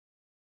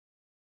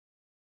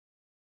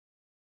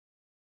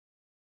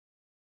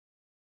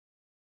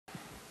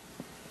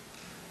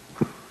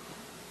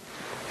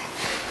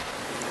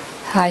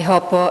I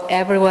hope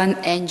everyone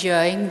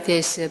enjoying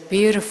this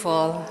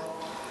beautiful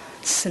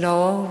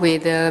snow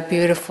with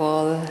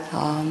beautiful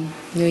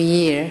New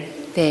Year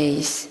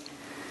days.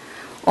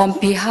 On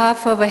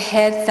behalf of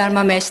Head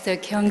Dharma Master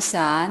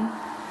Kyung-san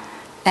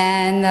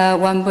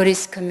and One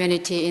Buddhist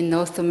community in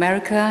North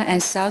America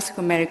and South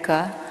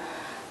America,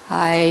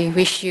 I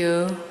wish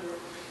you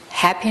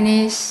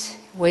happiness,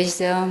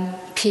 wisdom,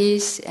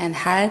 peace, and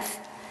health,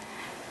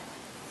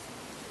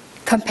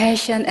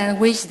 compassion and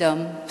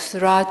wisdom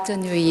throughout the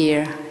new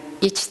year.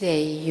 Each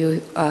day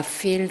you are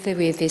filled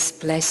with these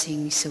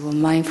blessings of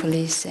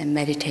mindfulness and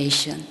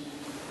meditation.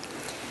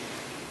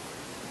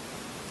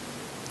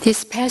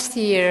 This past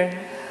year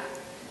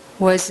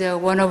was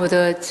one of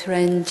the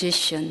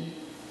transition.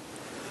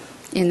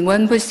 In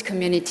One Buddhist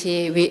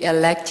community, we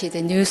elected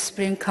new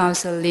Spring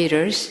Council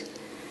leaders,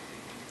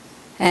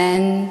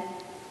 and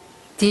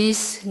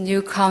this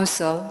new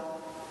council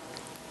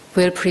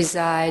will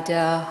preside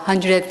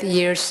 100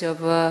 years of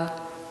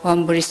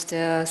One Buddhist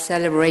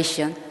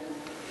celebration,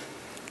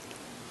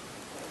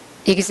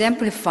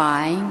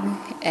 exemplifying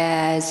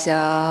as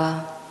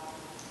a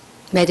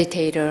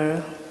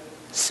meditator,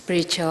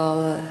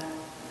 spiritual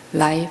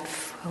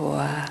life,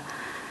 or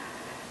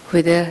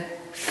with a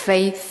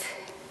faith,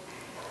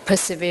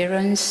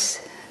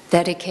 perseverance,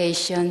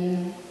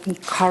 dedication,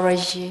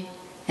 courage,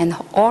 and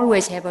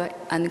always have an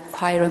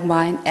inquiring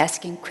mind,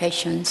 asking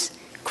questions,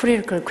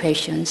 critical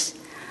questions,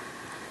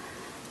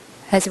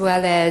 as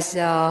well as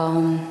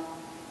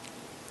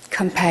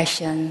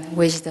compassion,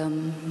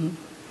 wisdom,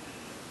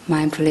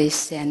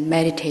 mindfulness, and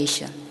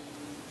meditation.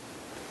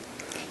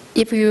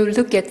 If you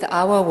look at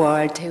our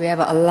world, we have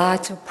a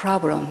lot of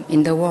problems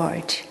in the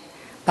world,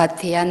 but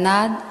they are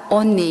not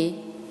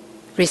only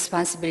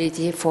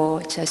responsibility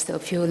for just a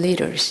few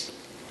leaders,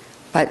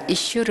 but it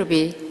should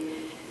be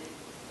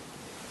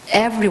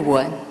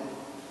everyone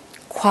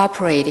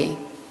cooperating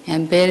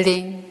and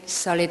building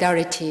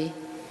solidarity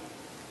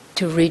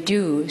to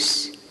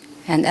reduce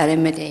and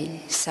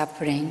eliminate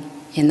suffering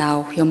in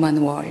our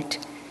human world,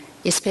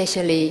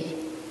 especially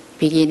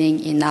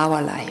beginning in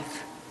our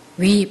life.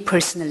 We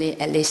personally,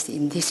 at least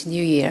in this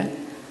new year,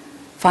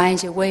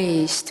 find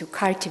ways to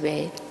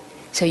cultivate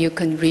so you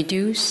can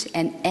reduce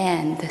and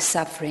end the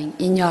suffering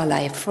in your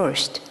life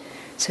first,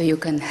 so you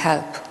can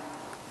help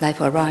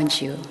life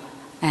around you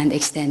and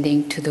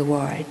extending to the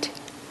world.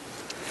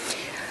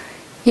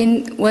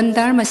 In Won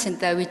Dharma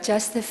Center, we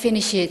just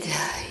finished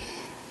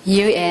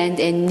year-end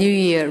and New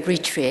Year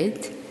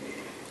retreat,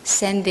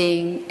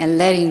 sending and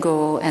letting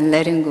go and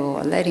letting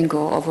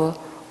go of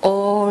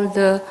all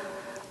the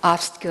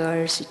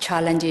obstacles,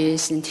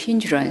 challenges, and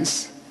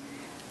hindrance,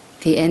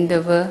 the end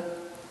of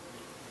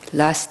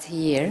last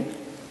year,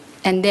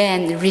 and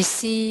then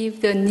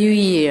receive the new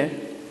year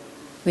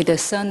with the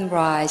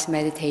sunrise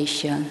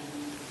meditation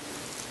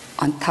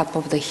on top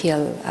of the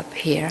hill up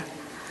here.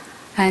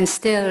 And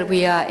still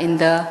we are in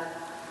the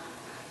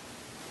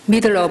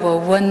middle of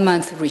a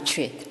 1-month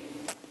retreat.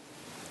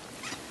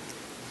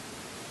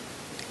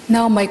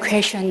 Now my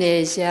question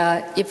is,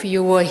 if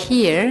you were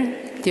here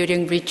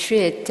during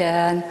retreat,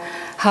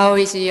 how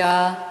is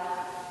your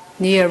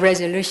New Year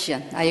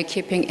resolution? Are you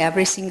keeping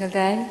every single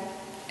day?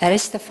 At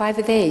least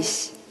 5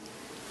 days.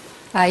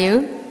 Are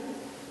you?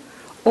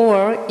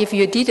 Or if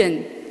you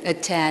didn't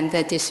attend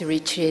this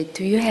retreat,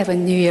 do you have a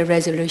New Year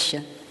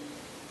resolution?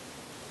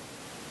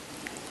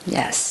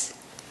 Yes.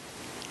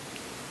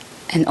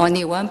 And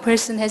only one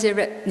person has a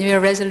New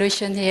Year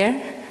resolution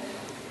here?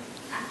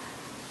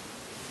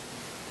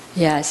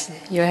 Yes,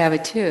 you have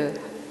it too.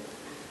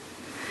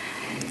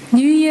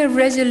 New Year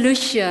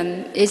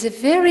resolution is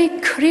very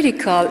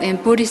critical in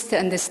Buddhist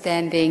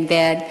understanding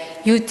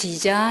that you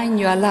design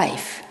your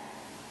life.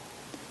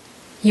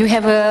 You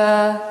have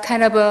a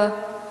kind of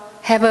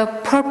have a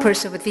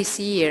purpose of this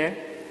year.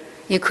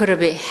 You could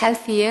be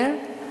healthier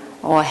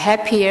or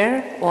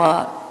happier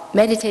or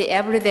meditate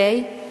every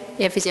day.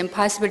 If it's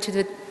impossible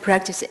to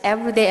practice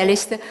every day, at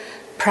least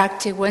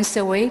practice once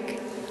a week.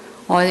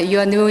 Or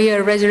your New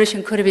Year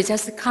resolution could be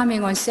just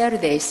coming on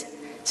Saturdays.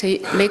 So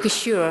you make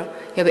sure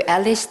you have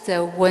at least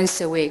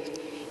once a week,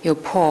 you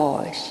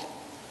pause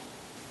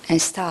and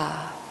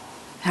stop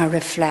and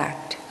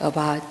reflect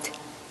about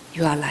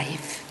your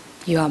life,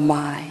 your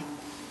mind,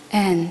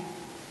 and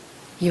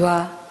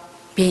your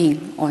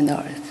being on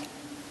earth.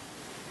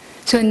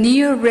 So New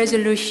Year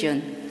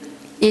resolution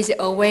is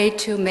a way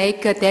to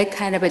make that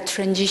kind of a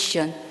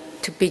transition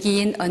to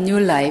begin a new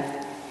life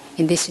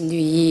in this new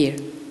year.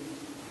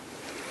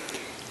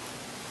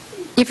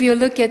 If you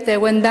look at the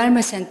Won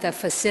Dharma Center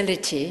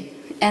facility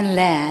and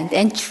land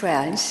and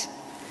trails,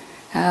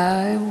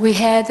 we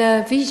had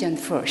a vision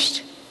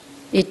first.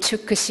 It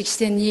took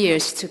 16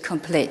 years to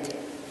complete.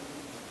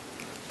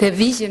 The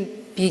vision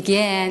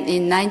began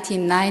in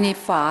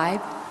 1995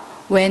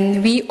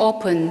 when we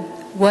opened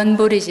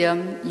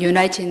won-buddhism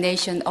United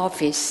Nations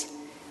office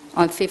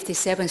on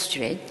 57th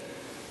Street.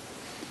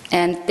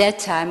 And that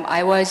time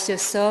I was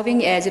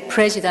serving as a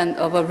president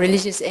of a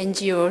religious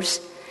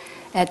NGOs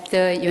at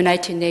the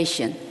United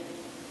Nations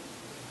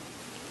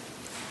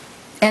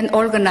and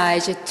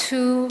organized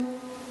 2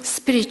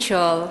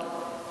 spiritual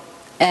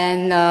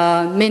and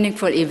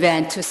meaningful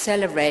event to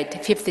celebrate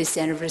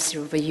 50th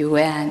anniversary of the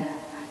UN.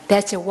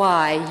 That's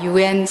why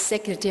UN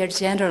Secretary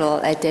General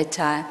at that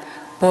time,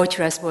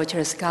 Boutros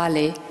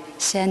Ghali,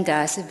 sent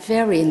us a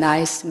very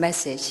nice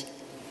message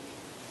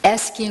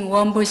asking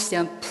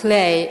won-buddhism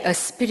play a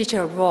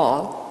spiritual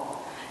role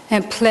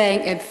and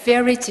playing a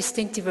very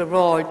distinctive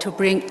role to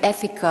bring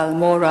ethical,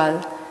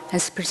 moral,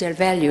 and spiritual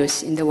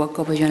values in the work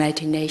of the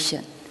United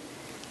Nations.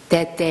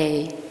 That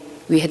day,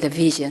 we had a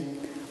vision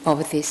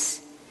of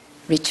this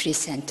retreat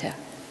center.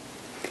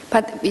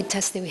 But we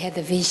had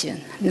a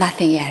vision,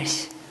 nothing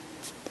else.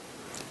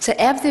 So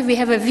after we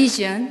have a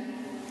vision,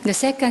 the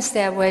second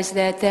step was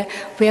that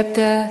we have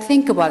to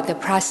think about the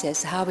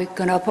process, how we're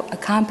going to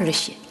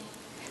accomplish it.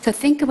 So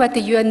think about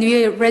your New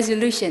Year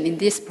resolution in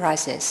this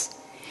process.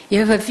 You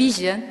have a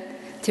vision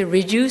to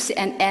reduce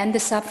and end the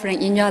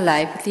suffering in your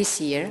life this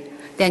year,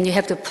 then you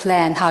have to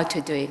plan how to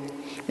do it.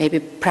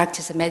 Maybe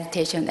practice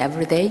meditation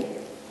every day,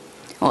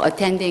 or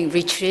attending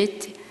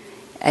retreat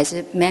as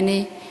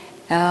many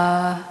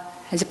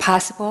as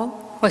possible,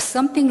 or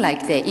something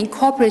like that.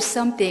 Incorporate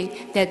something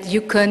that you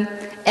can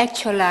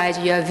actualize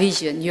your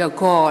vision, your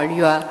goal,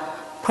 your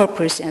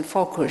purpose and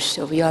focus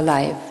of your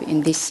life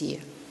in this year.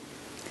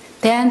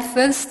 Then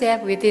third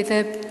step, we did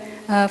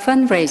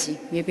fundraising.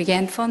 We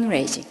began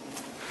fundraising.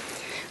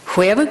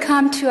 Whoever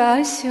come to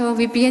us,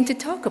 we began to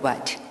talk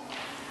about.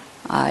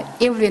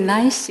 It would be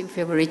nice if we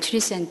have a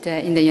retreat center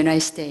in the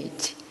United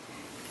States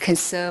can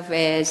serve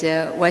as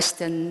a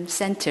Western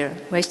center,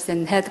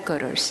 Western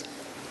headquarters.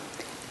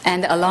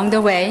 And along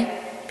the way,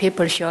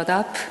 people showed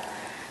up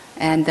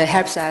and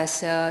helped us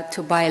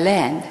to buy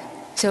land.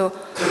 So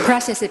the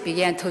process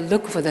began to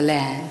look for the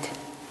land.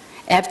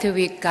 After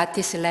we got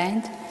this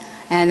land,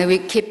 and we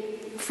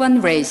keep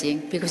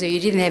fundraising because we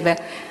didn't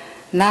have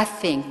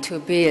nothing to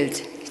build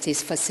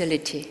this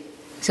facility.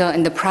 So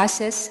in the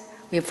process,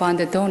 we found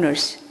the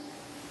donors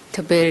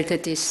to build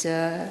these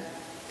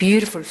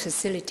beautiful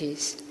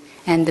facilities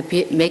and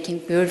making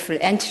beautiful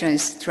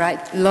entrance,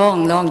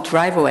 long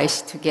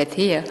driveways to get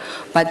here.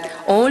 But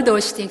all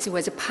those things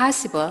was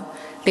possible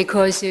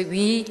because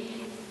we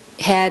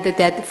had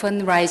that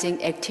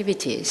fundraising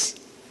activities.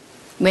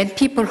 When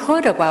people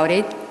heard about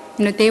it,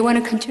 they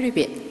want to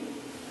contribute.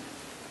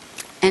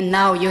 And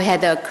now you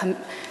had a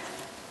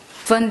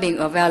funding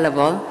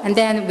available, and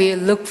then we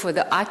looked for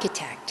the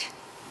architect.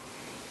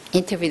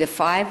 Interviewed the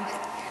 5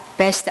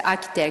 best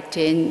architects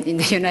in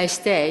the United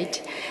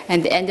States,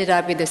 and ended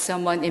up with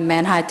someone in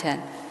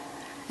Manhattan.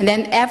 And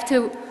then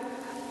after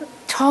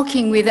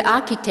talking with the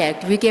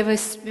architect, we gave a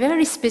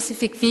very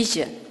specific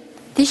vision.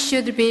 This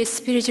should be a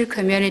spiritual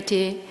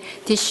community.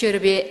 This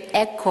should be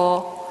an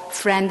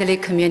eco-friendly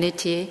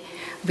community.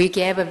 We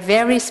gave a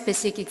very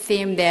specific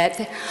theme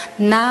that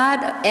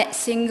not a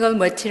single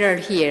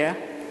material here,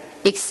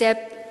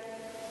 except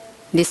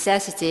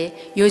necessity,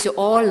 use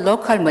all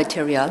local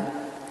material,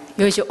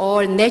 use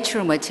all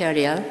natural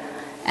material,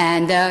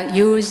 and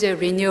use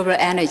renewable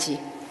energy.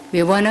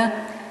 We want to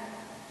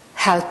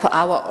help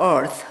our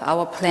Earth,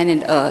 our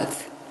planet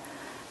Earth,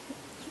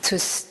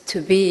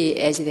 to be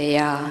as they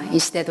are,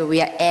 instead of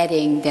we are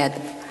adding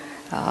that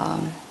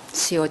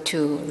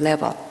CO2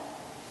 level.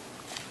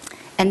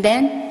 And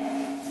then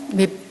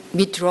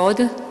we draw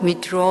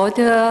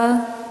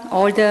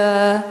all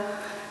the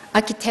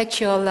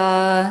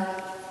architectural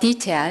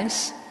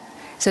details.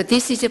 So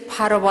this is a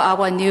part of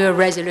our new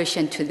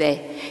resolution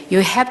today.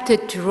 You have to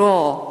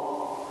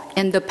draw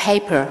in the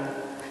paper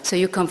so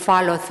you can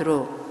follow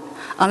through.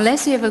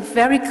 Unless you have a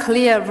very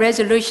clear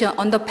resolution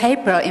on the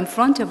paper in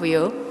front of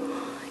you,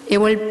 it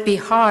will be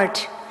hard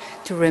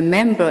to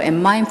remember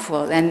and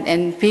mindful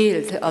and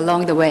build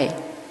along the way.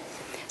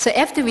 So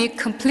after we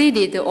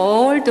completed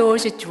all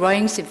those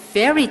drawings,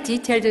 very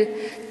detailed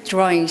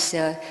drawings,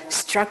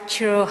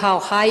 structure, how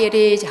high it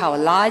is, how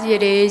large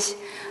it is,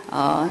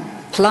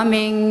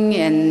 plumbing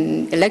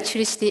and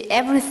electricity,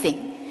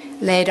 everything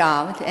laid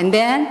out. And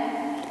then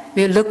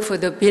we look for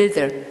the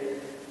builder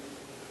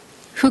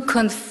who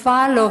can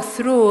follow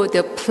through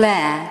the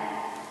plan,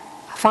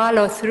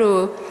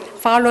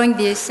 following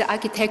this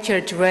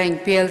architectural drawing,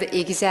 build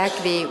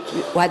exactly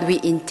what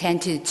we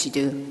intended to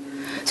do.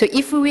 So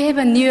if we have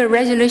a new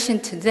resolution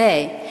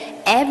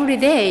today, every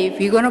day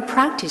we're going to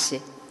practice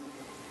it.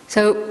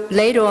 So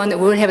later on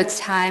we'll have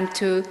time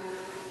to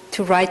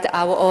write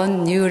our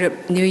own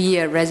New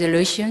Year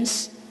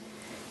resolutions,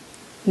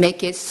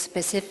 make it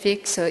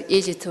specific so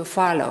easy to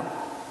follow.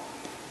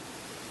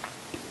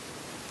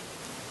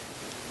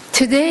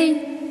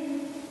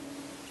 Today,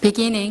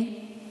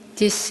 beginning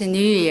this new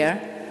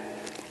year,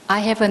 I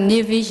have a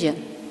new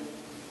vision.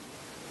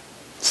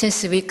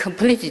 Since we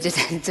completed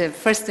the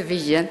first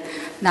vision,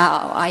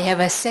 now I have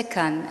a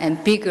second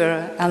and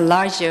bigger and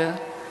larger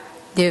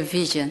new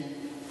vision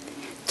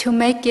to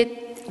make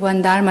it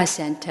Won Dharma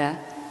Center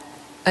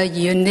a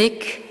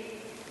unique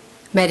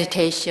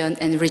meditation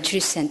and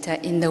retreat center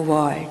in the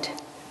world.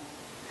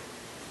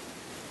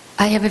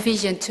 I have a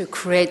vision to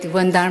create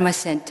Won Dharma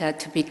Center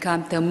to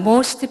become the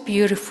most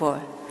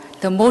beautiful,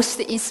 the most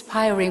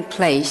inspiring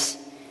place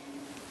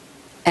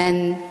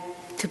and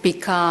to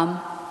become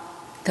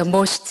the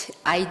most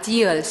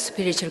ideal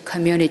spiritual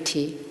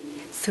community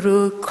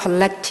through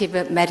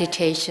collective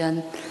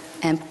meditation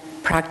and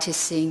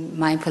practicing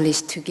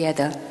mindfulness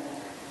together.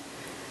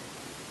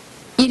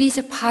 It is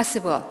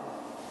possible.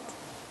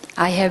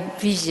 I have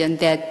vision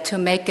that to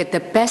make it the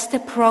best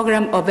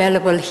program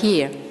available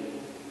here,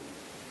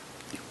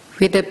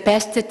 with the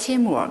best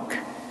teamwork,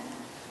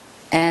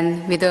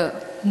 and with the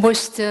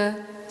most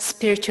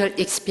spiritual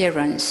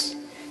experience,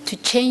 to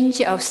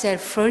change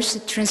ourselves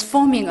first,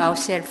 transforming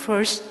ourselves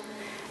first,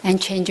 and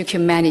changing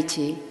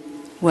humanity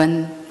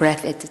one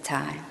breath at a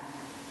time.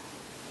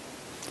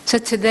 So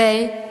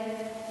today,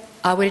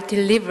 I will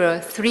deliver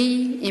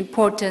 3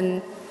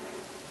 important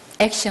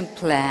action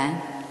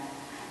plans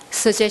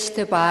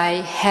suggested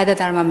by Head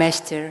Dharma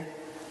Master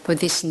for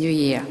this new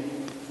year.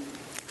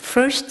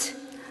 First,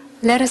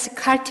 let us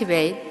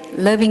cultivate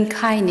loving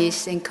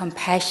kindness and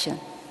compassion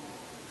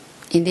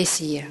in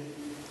this year.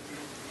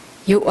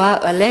 You are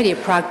already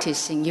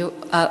practicing, you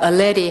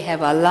already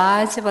have a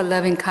lot of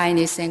loving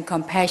kindness and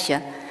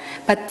compassion.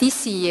 But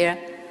this year,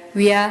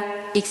 we are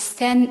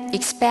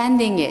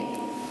expanding it,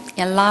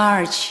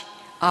 enlarge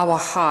our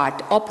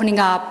heart, opening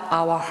up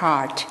our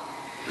heart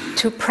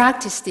to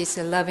practice this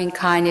loving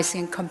kindness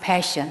and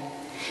compassion.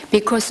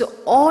 Because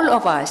all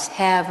of us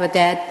have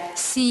that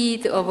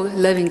seed of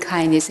loving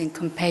kindness and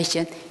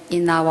compassion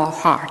in our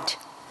heart,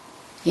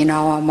 in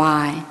our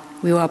mind.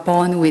 We were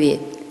born with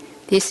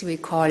it. This we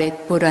call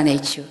it Buddha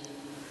nature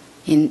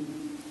in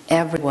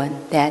everyone,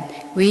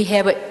 that we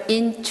have an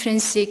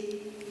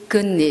intrinsic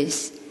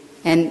goodness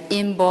and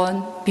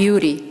inborn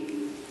beauty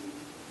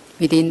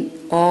within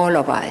all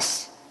of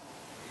us.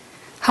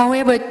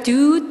 However,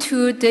 due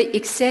to the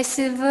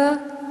excessive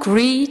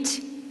greed,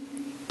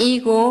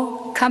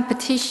 ego,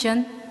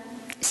 competition,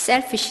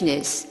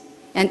 selfishness,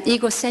 and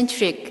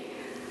egocentric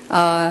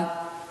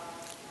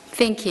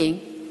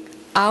thinking,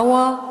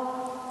 our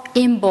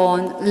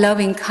inborn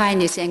loving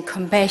kindness and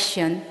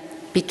compassion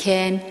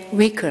became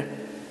weaker.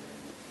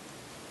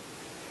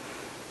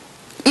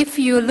 If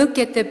you look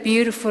at the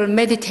beautiful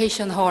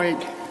meditation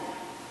hall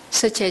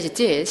such as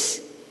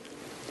this,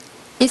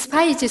 in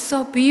spite it's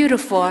so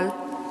beautiful,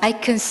 I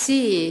can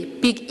see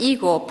big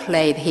ego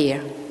played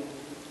here.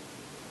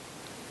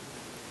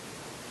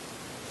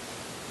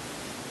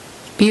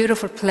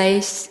 Beautiful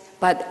place,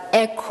 but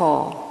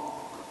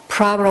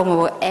problem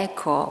of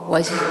echo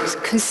was a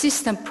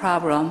consistent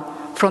problem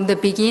from the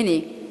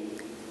beginning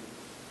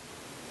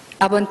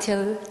up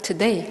until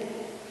today.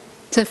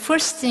 The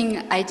first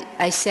thing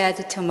I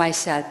said to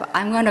myself,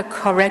 I'm going to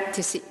correct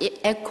this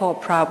echo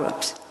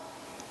problems.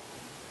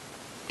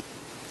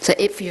 So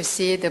if you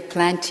see the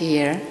plant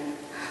here,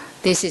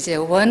 this is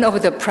one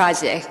of the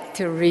projects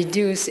to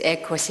reduce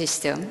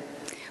ecosystem.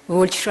 We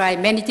will try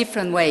many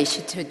different ways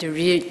to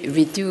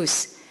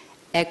reduce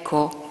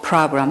echo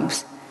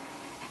problems.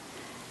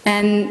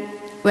 And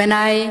when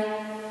I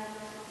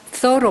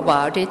thought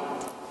about it,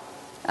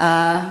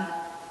 I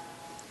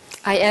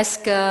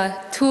asked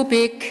 2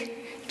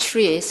 big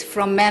trees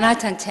from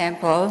Manhattan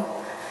Temple,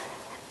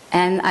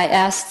 and I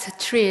asked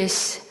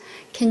trees,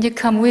 can you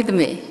come with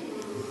me?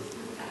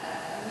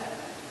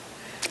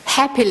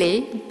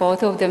 Happily,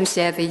 both of them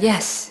said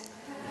yes.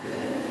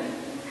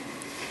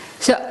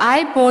 So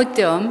I bought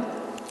them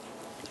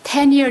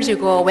 10 years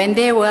ago when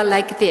they were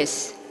like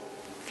this,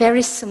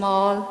 very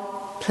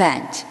small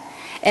plant.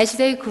 As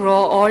they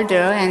grow older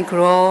and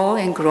grow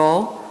and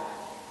grow,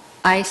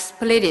 I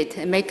split it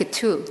and make it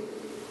 2.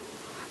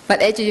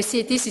 But as you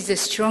see, this is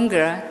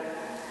stronger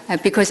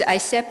because I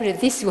separate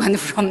this one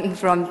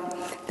from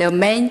the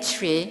main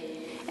tree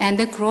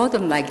and grow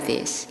them like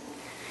this.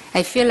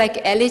 I feel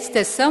like at least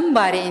there's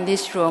somebody in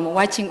this room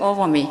watching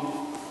over me.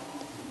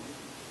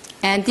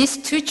 And these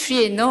 2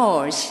 trees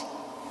knows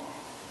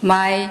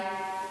my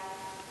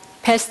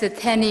past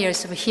 10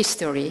 years of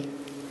history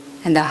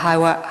and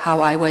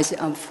how I was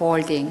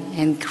unfolding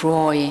and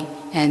growing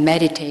and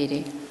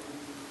meditating.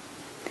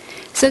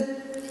 So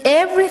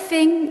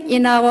everything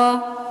in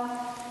our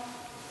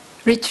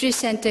retreat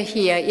center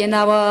here, in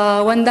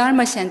our Won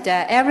Dharma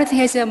Center, everything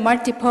has a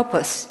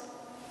multi-purpose.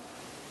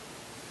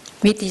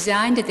 We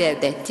designed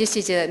that this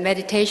is a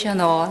meditation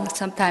hall.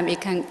 Sometimes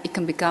it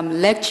can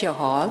become lecture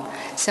hall.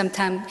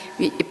 Sometimes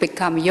it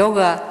become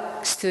yoga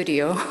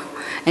studio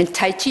and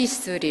Tai Chi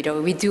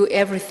studio. We do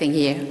everything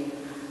here.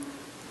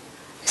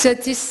 So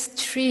these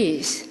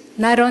trees,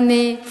 not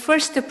only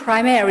first the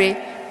primary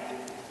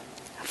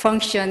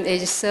function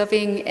is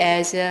serving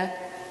as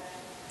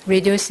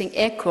reducing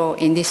echo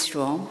in this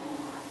room,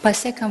 but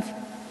second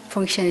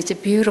function is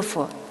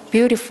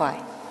beautify.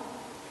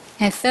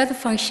 And third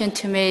function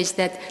to me is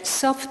that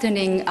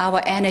softening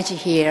our energy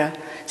here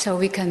so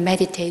we can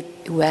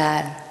meditate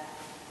well.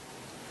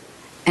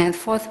 And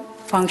fourth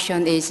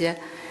function is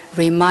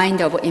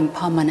remind of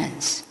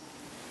impermanence.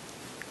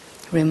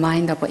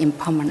 Remind of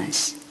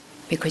impermanence,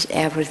 because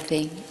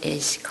everything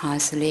is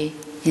constantly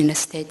in a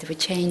state of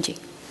changing.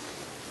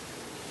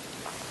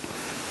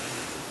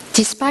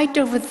 Despite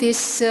of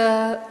this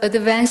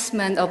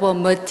advancement of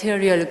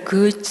material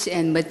goods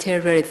and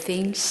material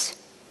things,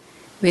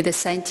 with the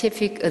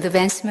scientific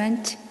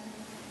advancement,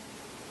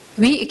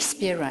 we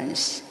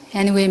experience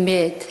and we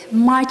meet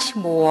much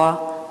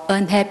more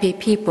unhappy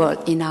people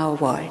in our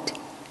world.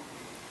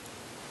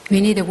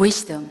 We need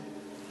wisdom,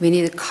 we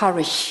need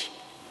courage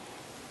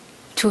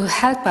to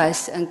help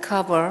us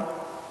uncover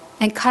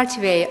and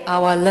cultivate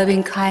our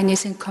loving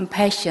kindness and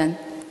compassion.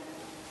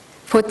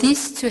 For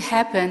this to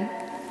happen,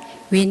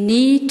 we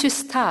need to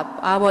stop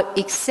our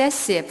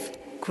excessive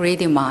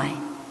greedy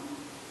mind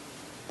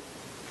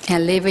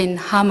and live in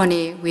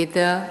harmony with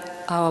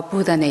our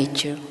Buddha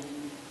nature.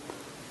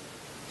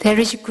 There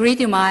is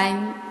greedy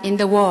mind in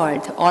the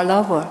world, all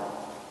over.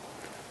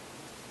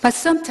 But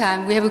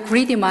sometimes we have a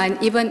greedy mind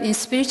even in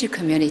spiritual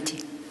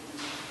community.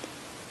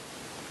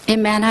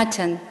 In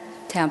Manhattan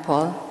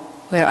Temple,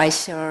 where I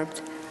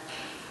served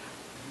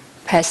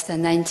past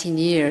 19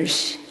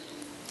 years,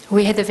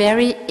 we had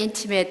very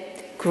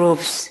intimate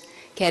groups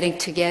getting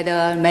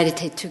together,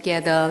 meditate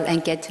together,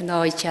 and get to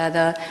know each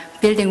other,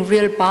 building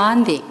real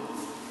bonding.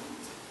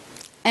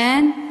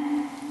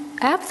 And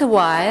after a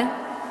while,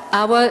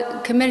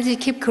 our community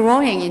kept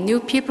growing, and new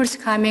people's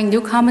coming,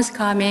 newcomers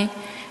coming,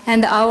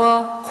 and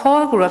our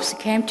core groups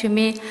came to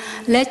me,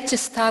 let's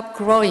just stop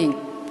growing.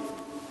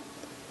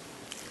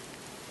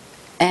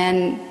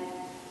 And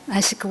I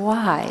said,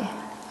 why?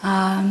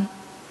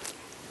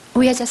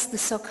 We are just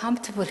so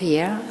comfortable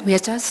here. We are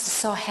just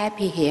so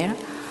happy here.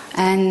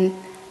 And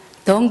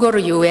don't go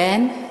to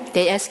UN.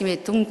 They asked me,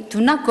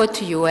 do not go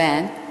to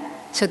UN,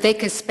 so they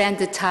can spend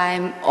the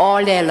time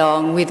all day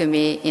long with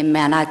me in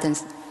Manhattan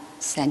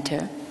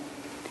Center.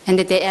 And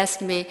they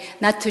asked me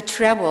not to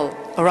travel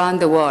around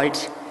the world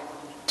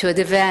to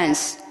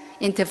advance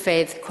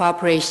interfaith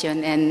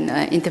cooperation and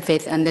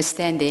interfaith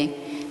understanding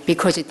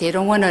because they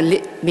don't want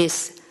to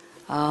miss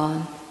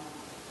Dharma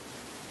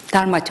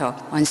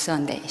talk on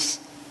Sundays.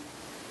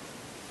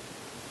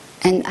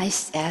 And I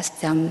asked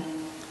them,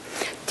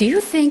 do you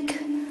think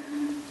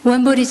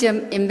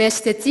Won-Buddhism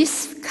invested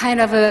this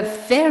kind of a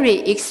very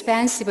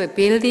expensive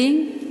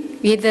building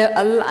with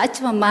a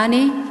lot of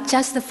money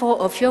just for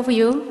a few of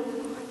you,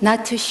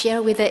 not to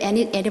share with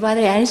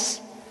anybody else?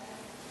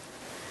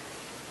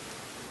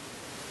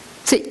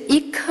 So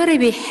it could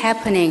be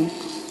happening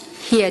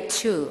here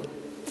too.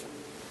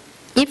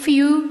 If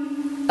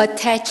you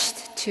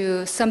attached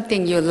to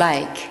something you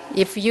like,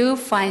 if you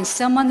find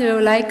someone you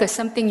like or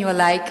something you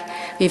like,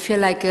 we feel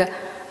like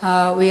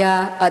we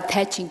are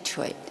attaching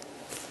to it.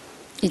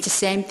 It's the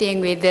same thing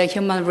with the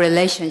human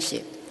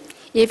relationship.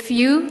 If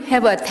you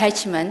have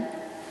attachment,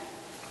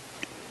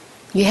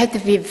 you have to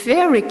be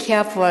very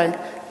careful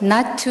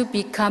not to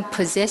become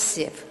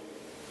possessive,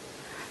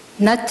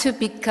 not to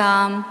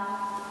become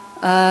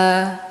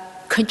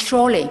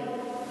controlling.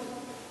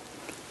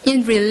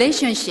 In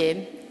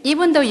relationship,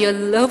 even though you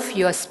love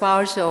your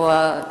spouse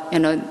or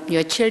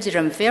your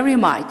children very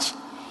much,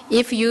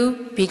 if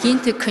you begin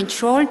to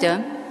control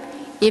them,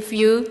 if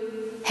you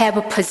have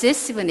a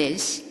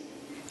possessiveness,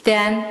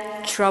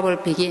 then trouble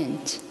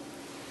begins.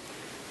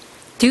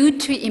 Due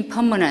to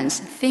impermanence,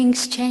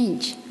 things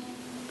change.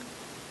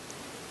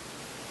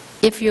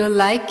 If you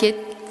like it,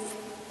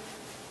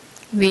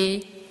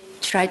 we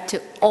try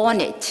to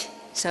own it.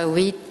 So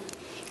we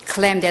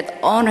claim that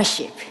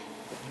ownership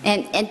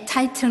and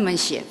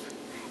entitlementship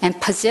and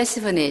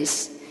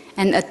possessiveness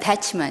and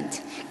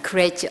attachment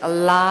creates a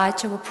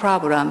lot of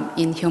problem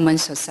in human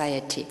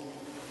society.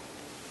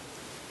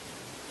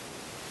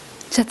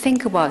 So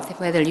think about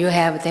whether you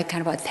have that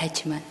kind of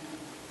attachment,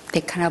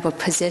 that kind of a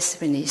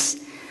possessiveness,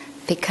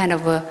 that kind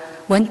of a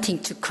wanting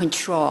to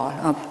control,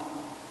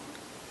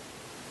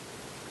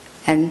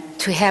 and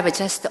to have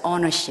just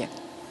ownership.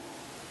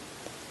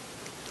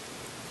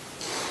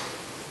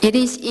 It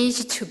is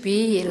easy to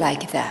be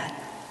like that.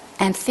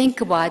 And think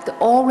about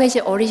always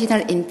the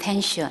original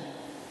intention.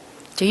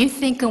 Do you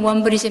think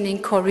Won-Buddhism in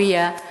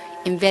Korea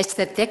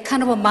invested that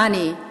kind of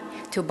money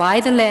to buy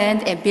the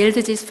land and build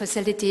this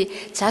facility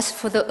just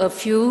for a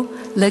few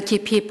lucky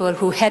people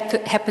who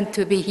happen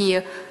to be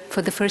here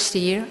for the first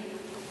year?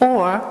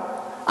 Or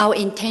our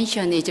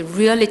intention is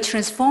really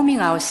transforming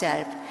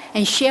ourselves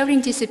and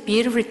sharing this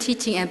beautiful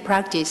teaching and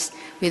practice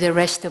with the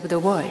rest of the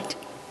world?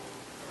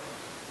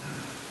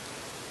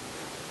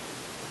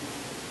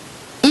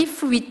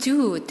 If we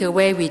do the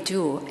way we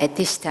do at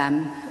this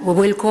time, we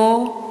will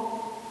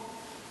go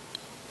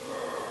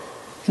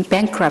in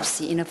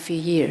bankruptcy in a few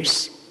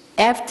years.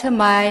 After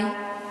my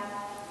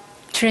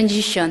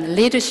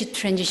leadership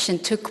transition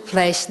took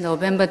place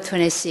November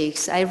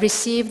 26, I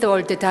received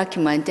all the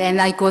document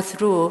and I go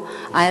through.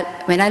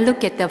 When I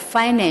look at the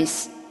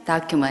finance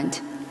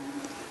document,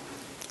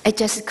 I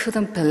just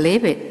couldn't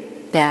believe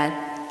it,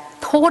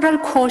 that total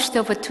cost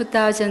of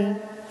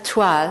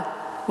 2012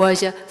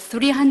 was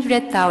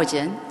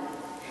 300,000.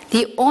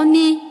 The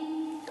only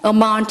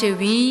amount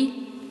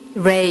we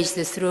raised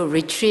through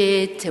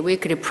retreat,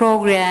 weekly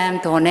program,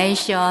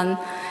 donation,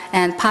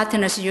 and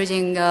partners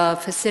using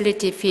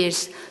facility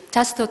fees,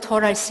 just a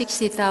total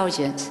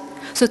 60,000.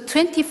 So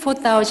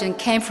 24,000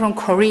 came from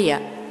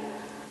Korea,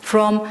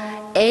 from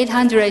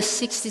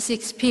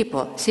 866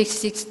 people,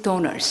 66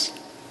 donors.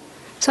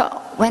 So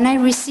when I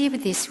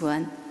received this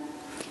one,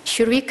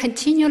 should we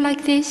continue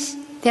like this?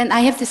 Then I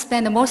have to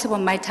spend most of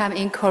my time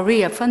in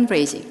Korea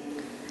fundraising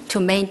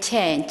to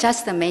maintain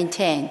just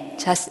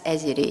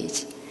as it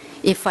is.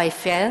 If I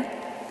fail,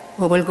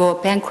 we will go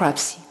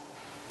bankruptcy.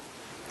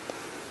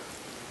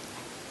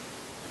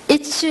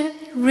 It's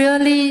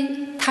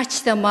really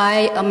touched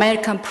my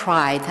American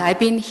pride. I've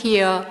been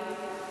here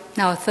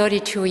now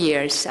 32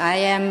 years. I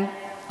am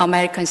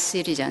American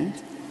citizen,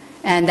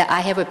 and I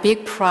have a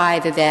big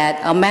pride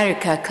that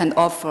America can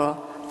offer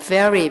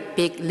very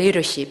big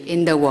leadership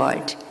in the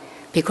world,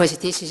 because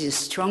this is the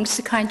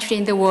strongest country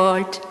in the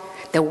world,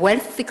 the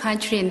wealthy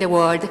country in the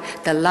world,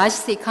 the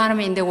largest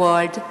economy in the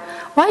world.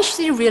 Why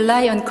should we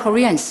rely on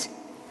Koreans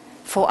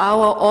for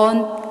our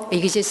own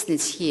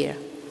existence here?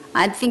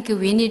 I think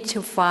we need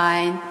to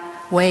find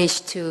ways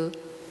to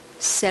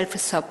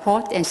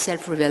self-support and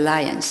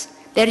self-reliance.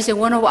 That is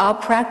one of our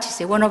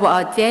practices, one of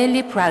our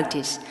daily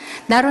practice.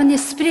 Not only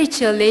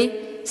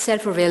spiritually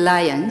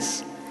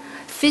self-reliance,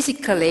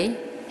 physically,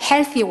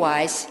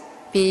 healthy-wise,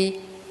 we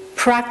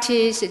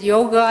practice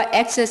yoga,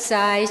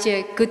 exercise,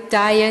 good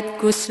diet,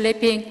 good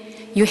sleeping.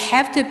 You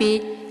have to be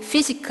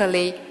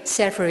physically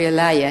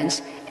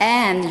self-reliant,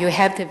 and you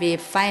have to be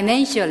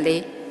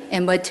financially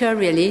and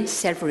materially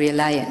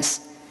self-reliant.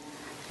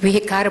 We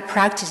got to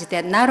practice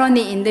that not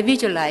only in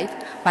individual life,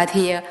 but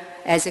here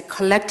as a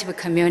collective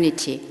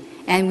community.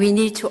 And we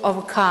need to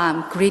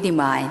overcome greedy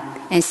mind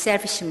and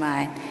selfish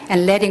mind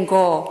and letting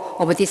go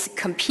of this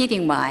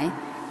competing mind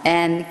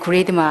and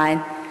greedy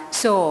mind,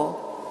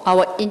 so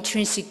our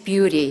intrinsic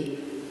beauty,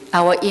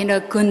 our inner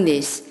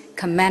goodness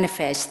can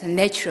manifest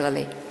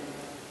naturally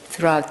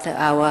throughout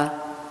our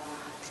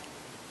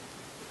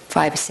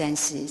five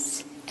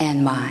senses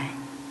and mind.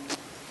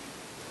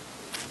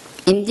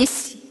 In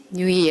this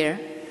new year,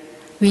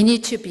 we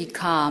need to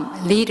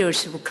become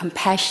leaders of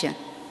compassion,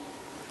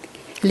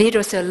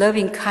 leaders of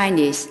loving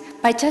kindness,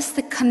 by just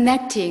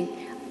connecting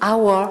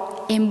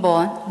our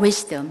inborn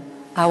wisdom,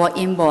 our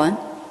inborn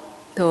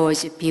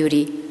those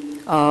beauty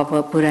of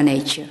Buddha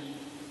nature.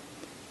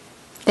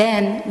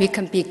 Then we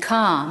can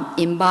become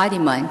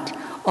embodiment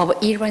of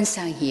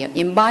Ilwan here,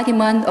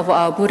 embodiment of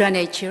our Buddha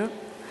nature.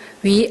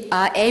 We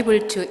are able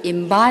to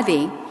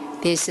embody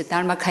this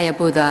Dharmakaya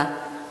Buddha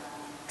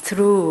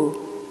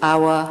through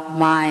our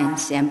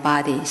minds and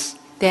bodies.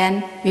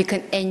 Then we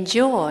can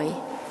enjoy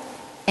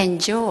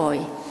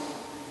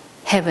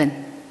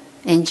heaven,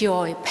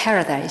 enjoy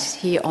paradise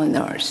here on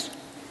earth.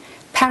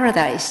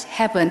 Paradise,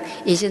 heaven,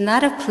 is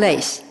not a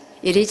place,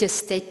 it is a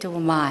state of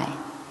mind.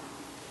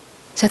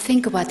 So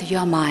think about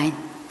your mind,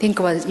 think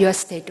about your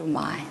state of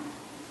mind.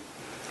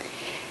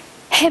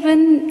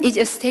 Heaven is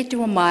a state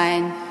of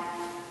mind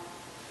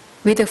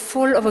with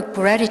full of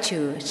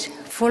gratitude,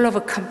 full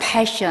of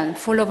compassion,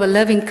 full of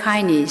loving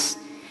kindness,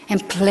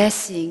 and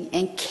blessing,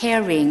 and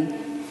caring,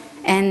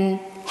 and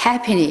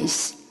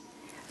happiness,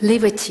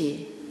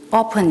 liberty,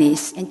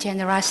 openness, and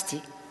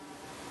generosity.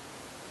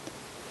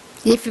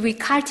 If we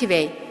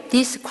cultivate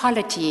this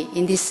quality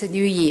in this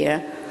new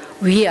year,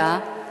 we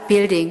are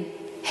building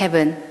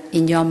heaven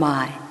in your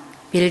mind,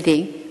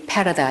 building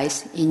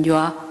paradise in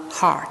your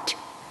heart.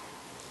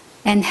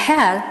 And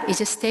hell is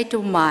a state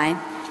of mind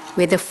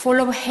with full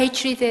of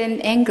hatred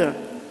and anger,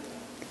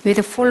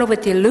 with full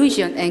of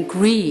delusion and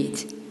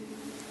greed,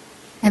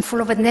 and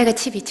full of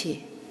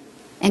negativity,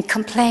 and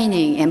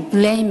complaining, and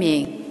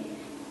blaming,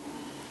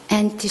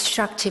 and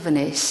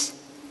destructiveness,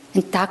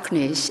 and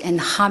darkness, and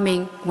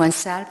harming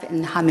oneself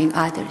and harming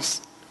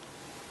others.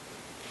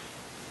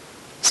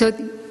 So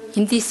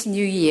in this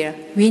new year,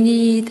 we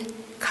need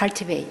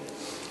cultivate.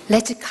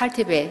 Let's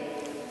cultivate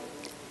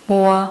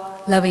more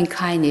loving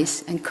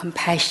kindness and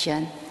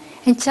compassion,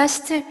 and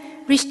just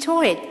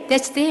restore it.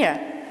 That's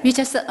there. You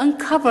just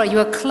uncover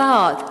your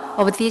cloud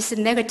of this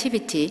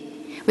negativity.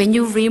 When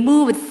you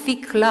remove the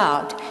thick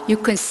cloud, you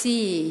can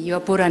see your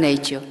Buddha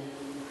nature.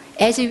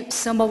 As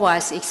some of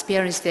us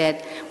experienced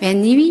that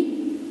when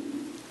we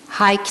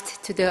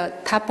hiked to the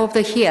top of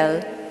the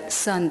hill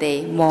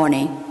Sunday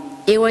morning,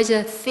 it was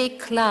a thick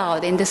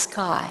cloud in the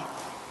sky.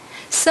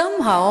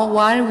 Somehow,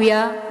 while we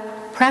are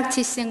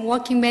practicing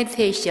walking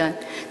meditation,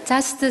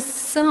 just the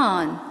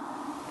sun,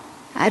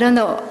 I don't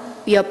know,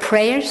 your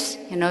prayers,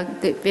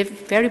 the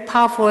very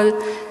powerful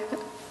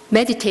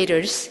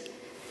meditators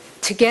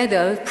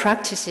together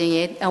practicing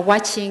it and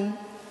watching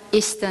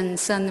eastern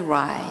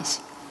sunrise.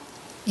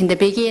 In the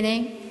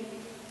beginning,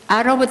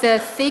 out of the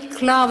thick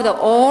cloud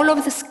all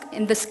of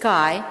in the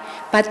sky,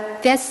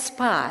 but that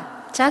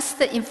spot, just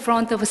in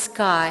front of the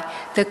sky,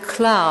 the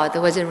cloud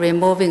was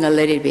removing a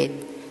little bit,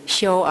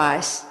 show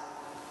us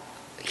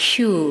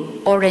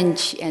hue,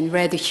 orange and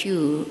red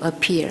hue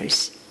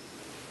appears.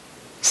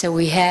 So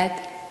we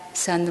had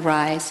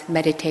sunrise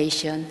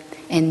meditation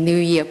and New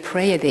Year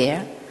prayer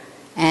there.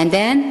 And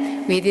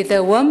then we did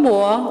one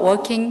more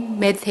walking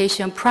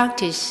meditation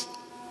practice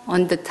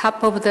on the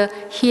top of the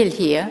hill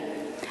here.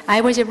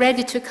 I was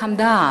ready to come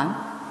down,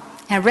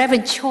 and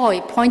Reverend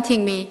Choi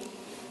pointing me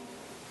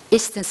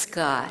eastern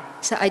sky.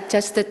 So I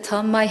just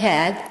turned my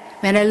head.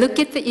 When I look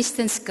at the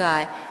eastern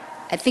sky,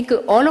 I think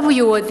all of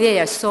you were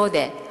there, saw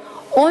that.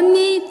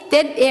 Only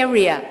that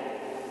area,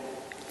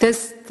 the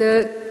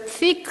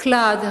thick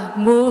cloud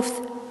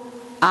moved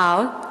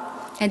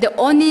out, and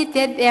only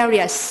that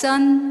area,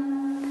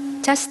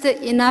 sun, just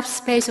enough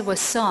space of a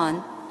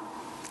sun,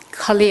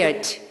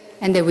 cleared,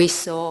 and we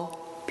saw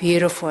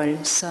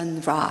beautiful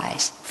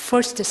sunrise,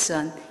 first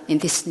sun in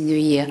this new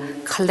year,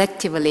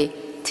 collectively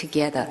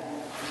together.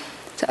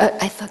 So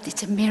I thought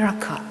it's a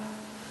miracle.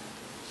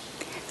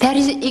 That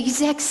is the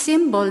exact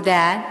symbol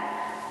that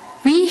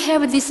we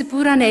have this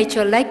Buddha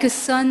nature like a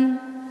sun.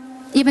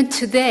 Even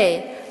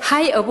today,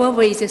 high above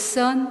is the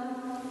sun,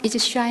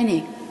 is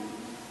shining.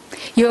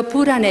 Your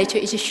Buddha nature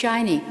is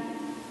shining.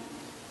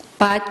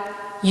 But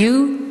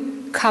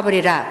you cover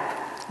it up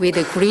with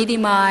a greedy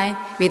mind,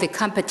 with a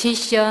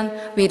competition,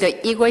 with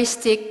the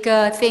egoistic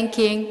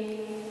thinking,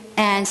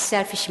 and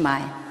selfish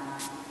mind.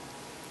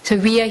 So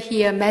we are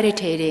here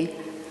meditating.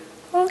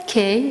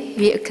 Okay,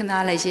 we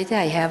acknowledge it,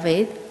 I have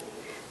it.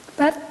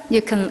 But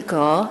you can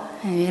go,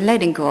 and you're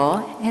letting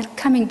go, and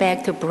coming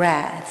back to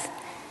breath.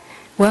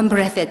 One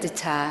breath at a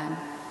time,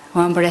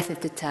 one breath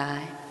at a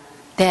time.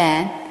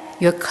 Then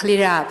you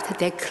clear out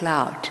that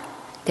cloud,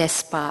 that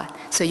spot,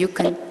 so you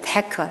can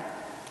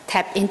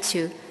tap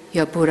into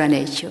your Buddha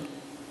nature.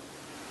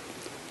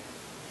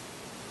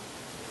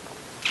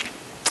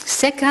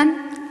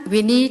 Second,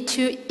 we need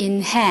to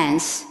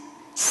enhance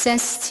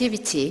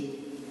sensitivity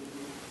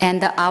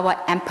and our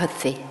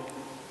empathy.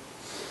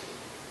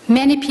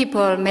 Many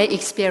people may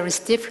experience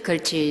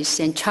difficulties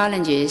and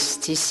challenges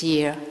this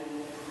year,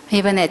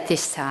 even at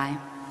this time.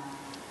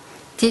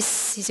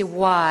 This is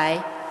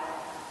why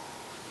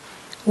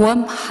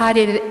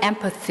warm-hearted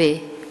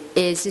empathy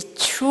is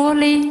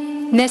truly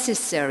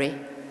necessary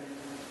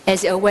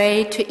as a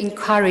way to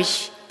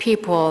encourage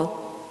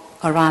people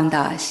around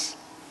us.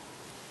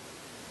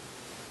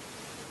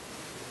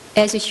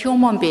 As a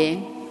human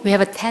being, we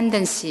have a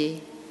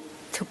tendency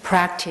to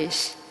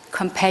practice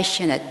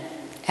compassionate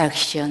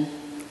action,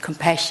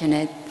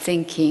 compassionate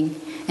thinking,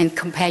 and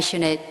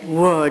compassionate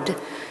word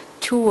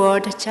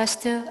toward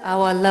just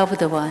our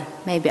loved one,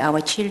 maybe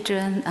our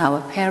children,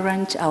 our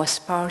parents, our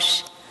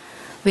spouse.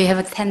 We have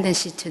a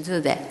tendency to do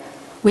that,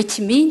 which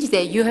means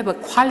that you have a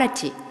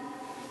quality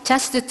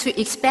just to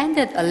expand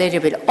it a little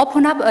bit,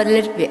 open up a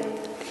little bit.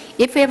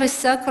 If you have a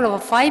circle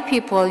of 5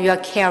 people you are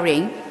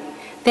caring,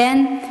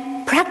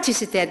 then practice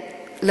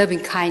that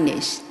loving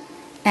kindness.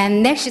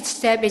 And next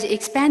step is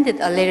expand it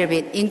a little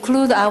bit,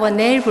 include our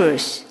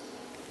neighbors,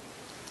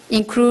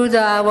 include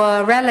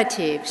our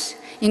relatives,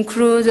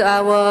 include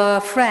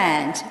our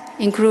friends,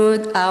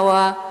 include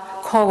our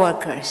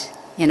co-workers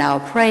in our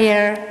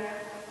prayer,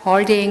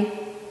 holding.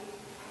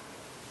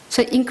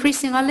 So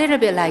increasing a little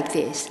bit like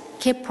this,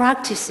 keep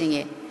practicing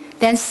it.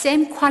 Then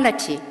same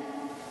quality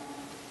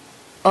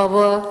of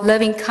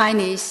loving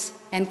kindness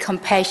and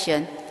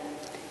compassion,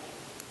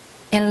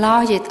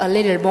 enlarge it a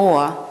little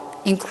more,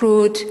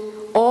 include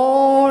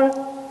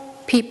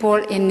all people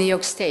in New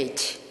York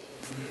State.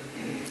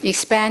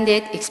 Expand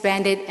it,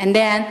 and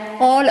then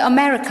all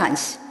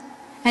Americans,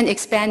 and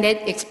expand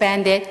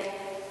it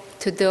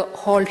to the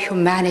whole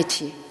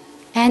humanity,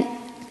 and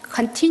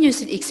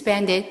continuously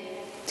expand it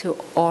to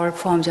all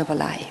forms of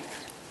life.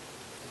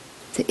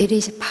 So it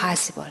is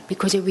possible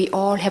because we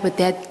all have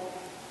that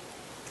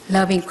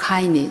loving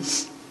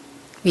kindness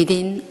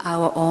within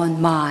our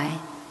own mind,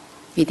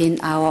 within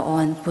our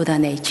own Buddha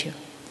nature.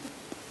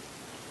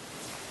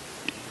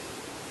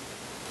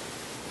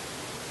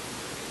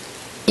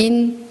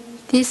 In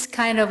this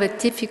kind of a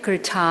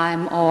difficult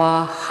time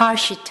or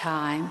harsh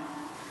time,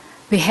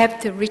 we have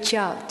to reach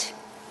out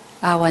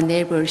our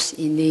neighbors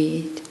in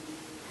need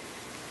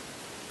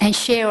and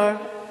share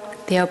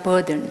their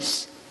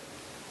burdens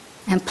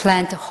and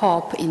plant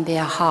hope in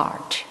their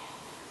heart,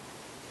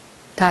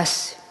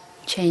 thus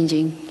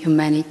changing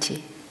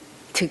humanity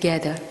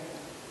together,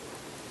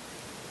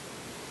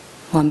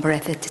 one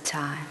breath at a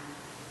time.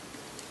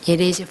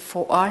 It is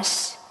for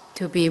us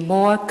to be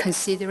more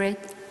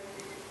considerate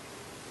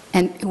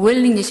and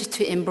willingness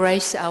to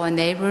embrace our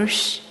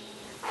neighbors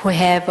who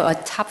have a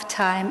tough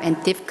time and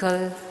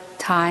difficult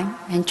time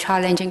and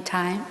challenging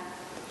time.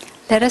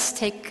 Let us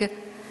take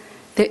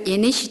the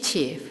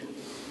initiative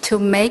to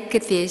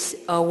make this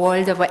a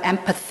world of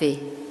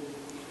empathy,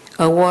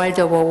 a world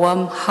of a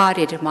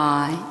warm-hearted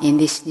mind in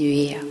this new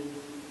year.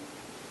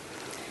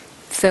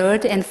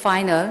 Third and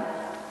final,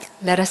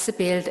 let us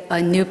build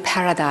a new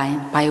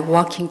paradigm by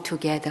working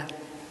together,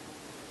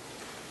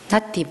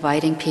 not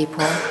dividing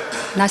people,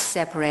 not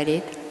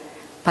separated,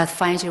 but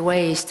find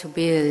ways to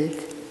build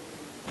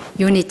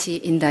unity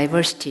in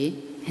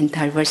diversity and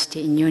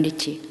diversity in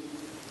unity.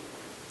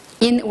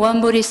 In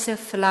won-Buddhist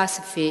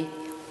philosophy,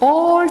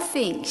 all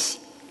things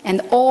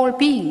and all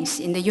beings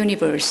in the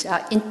universe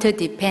are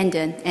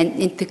interdependent and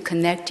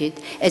interconnected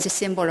as a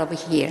symbol over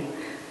here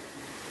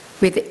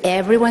with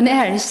everyone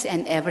else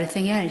and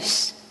everything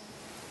else.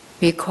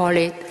 We call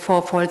it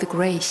fourfold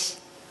grace.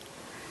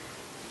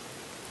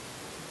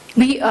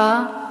 We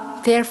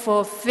are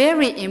therefore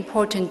very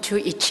important to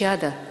each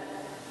other.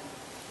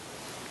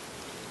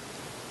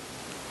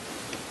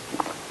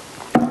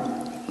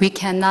 we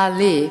cannot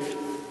live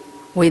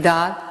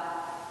without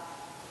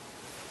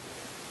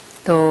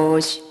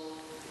those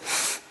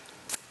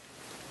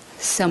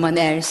someone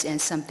else and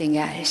something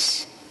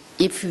else.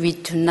 If we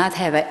do not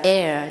have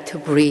air to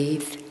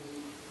breathe,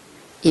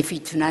 if we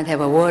do not have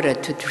water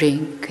to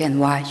drink and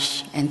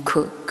wash and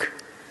cook,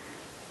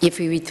 if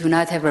we do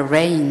not have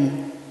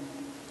rain,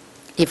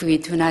 if we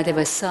do not have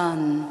a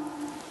sun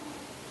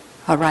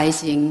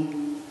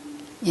arising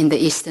in the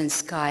eastern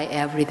sky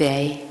every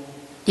day,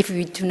 if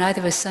we do not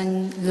have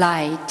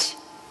sunlight,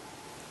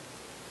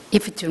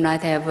 if we do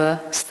not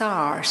have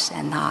stars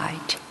at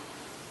night,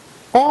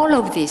 all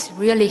of this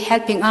really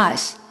helping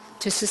us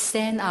to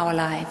sustain our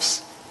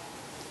lives,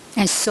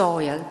 and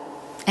soil,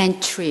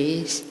 and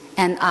trees,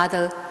 and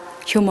other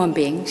human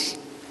beings,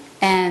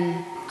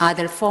 and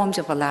other forms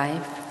of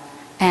life,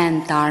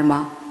 and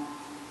Dharma,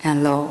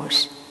 and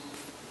laws.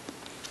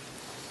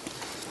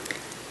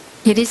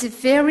 It is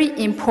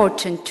very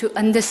important to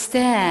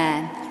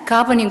understand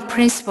governing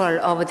principle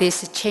of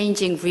this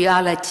changing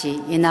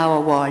reality in our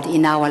world,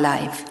 in our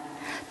life.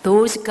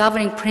 Those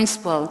governing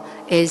principle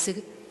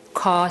is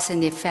cause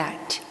and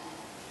effect.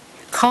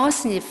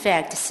 Cause and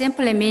effect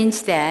simply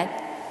means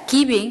that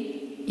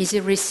giving is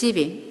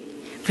receiving,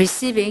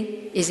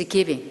 receiving is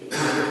giving.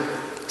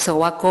 So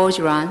what goes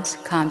around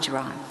comes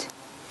around.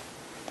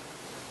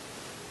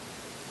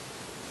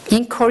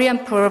 In Korean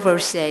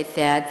proverb say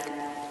that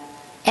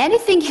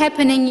anything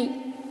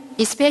happening,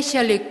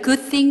 especially good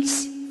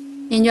things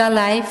in your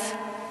life,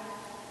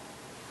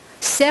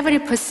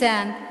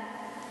 70%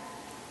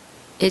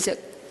 is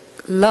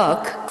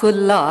luck, good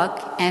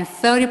luck, and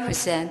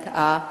 30%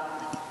 are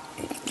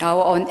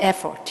our own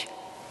effort.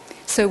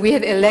 So we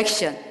have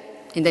election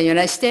in the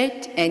United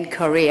States and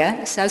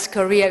Korea. South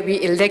Korea,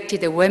 we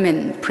elected a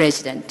woman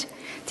president.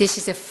 This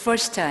is the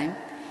first time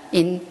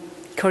in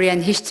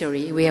Korean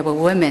history we have a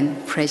woman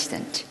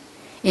president.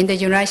 In the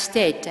United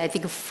States, I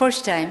think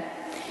first time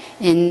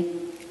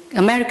in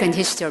American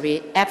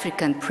history,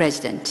 African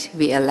president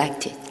we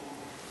elected.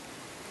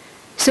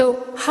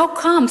 So how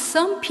come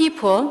some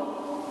people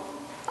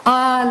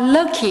are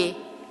lucky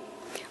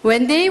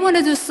when they want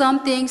to do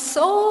something,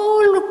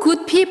 so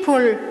good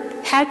people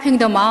helping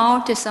them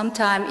out.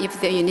 Sometimes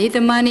if you need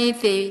the money,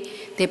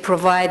 they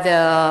provide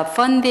the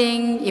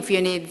funding. If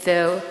you need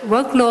the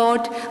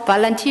workload,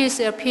 volunteers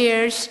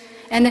appears.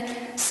 And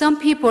some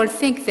people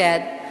think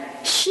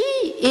that she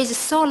is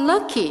so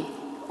lucky,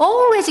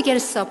 always get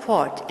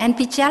support, and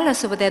be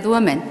jealous of that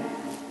woman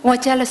or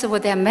jealous of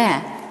that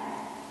man.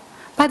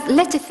 But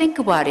let's think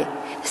about it.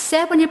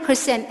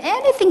 70%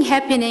 anything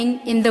happening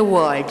in the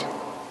world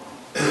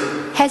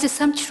has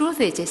some truth.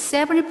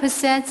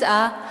 70%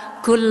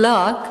 are good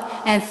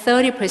luck and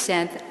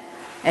 30%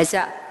 is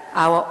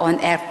our own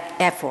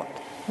effort.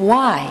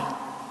 Why?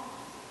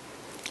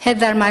 Head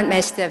Dharma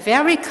Master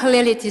very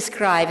clearly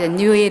described the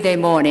New Year Day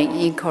morning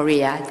in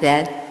Korea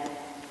that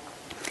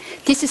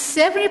this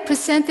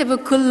 70%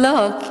 of good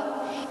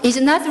luck is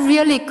not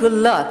really good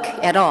luck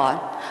at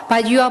all,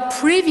 but your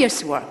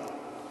previous work.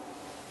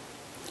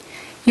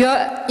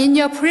 In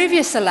your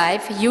previous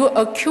life, you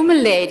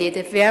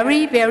accumulated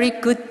very, very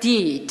good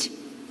deed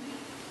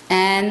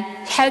and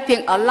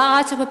helping a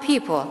lot of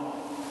people.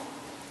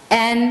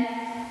 And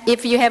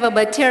if you have a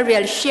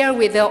material, share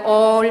with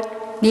all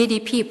needy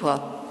people.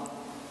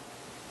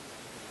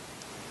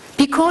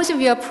 Because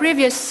of your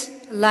previous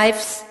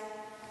life's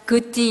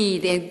good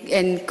deed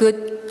and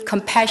good,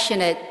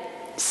 compassionate,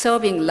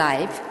 serving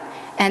life,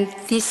 and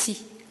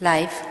this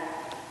life,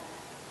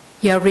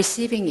 you're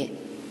receiving it.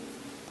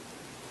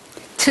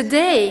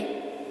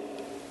 Today,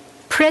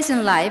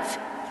 present life,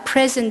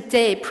 present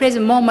day,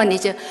 present moment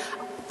is a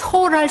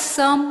total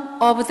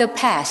sum of the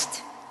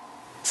past.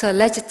 So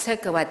let's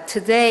talk about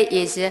today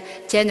is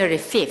January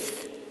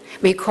 5th.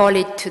 We call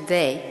it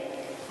today.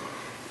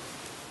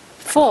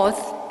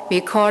 4th,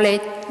 we call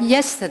it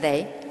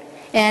yesterday.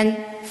 And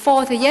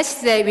 4th,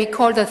 yesterday, we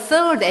call the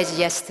 3rd as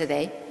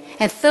yesterday.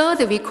 And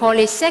 3rd, we call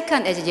it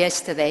 2nd as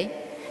yesterday.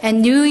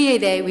 And New Year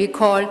Day, we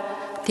call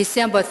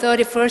December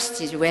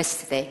 31st is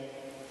yesterday.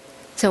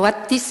 So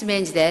what this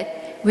means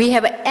that we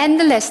have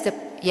endless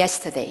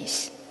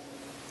yesterdays.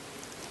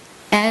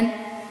 And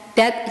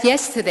that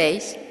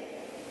yesterdays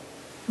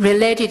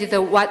related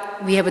to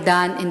what we have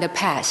done in the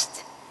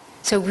past.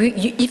 So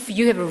if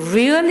you have a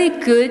really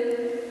good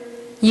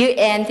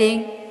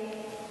year-ending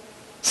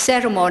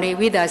ceremony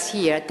with us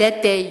here,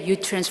 that day you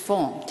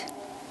transformed.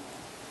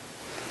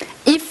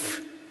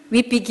 If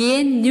we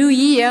begin New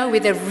Year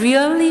with a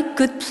really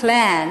good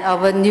plan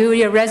of a New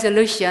Year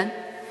resolution,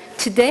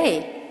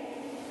 today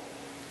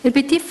it'll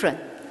be different.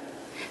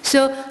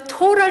 So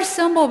total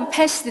sum of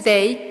past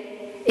day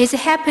is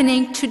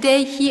happening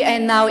today, here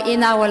and now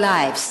in our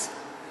lives.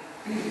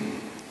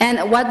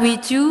 And what we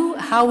do,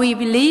 how we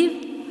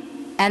believe,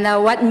 and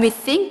what we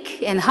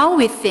think, and how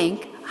we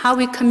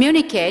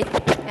communicate,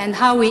 and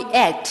how we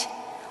act,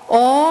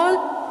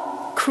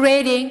 all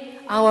creating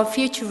our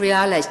future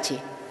reality.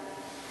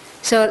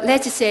 So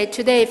let's say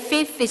today,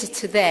 5th is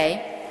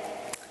today,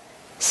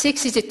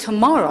 6th is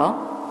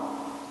tomorrow,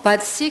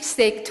 But sixth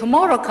day,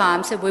 tomorrow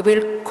comes, we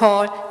will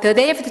call the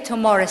day after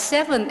tomorrow,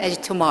 seventh as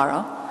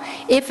tomorrow.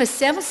 If a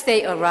seventh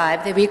day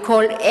arrived, we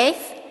call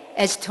eighth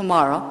as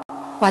tomorrow.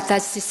 What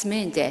does this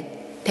mean then?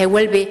 There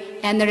will be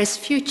endless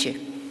future.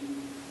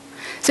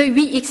 So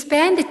we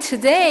expand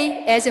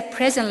today as a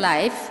present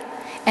life,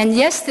 and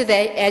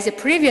yesterday as a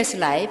previous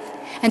life,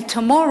 and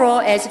tomorrow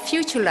as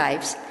future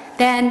lives.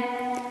 Then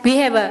we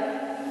have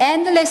an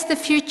endless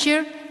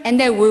future, and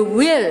then we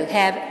will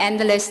have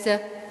endless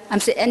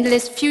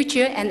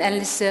future and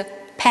endless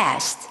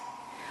past,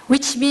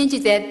 which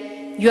means that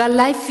your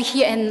life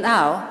here and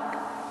now,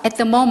 at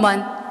the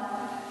moment,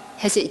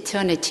 has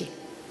eternity.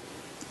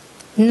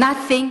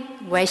 Nothing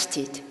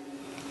wasted.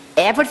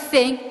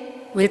 Everything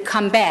will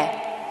come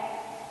back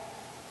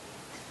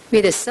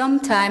with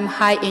sometime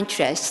high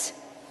interest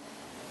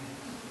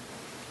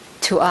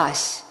to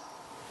us.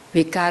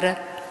 We gotta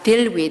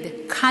deal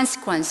with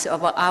consequence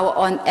of our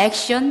own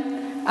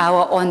action,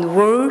 our own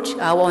word,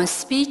 our own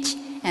speech,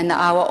 and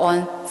our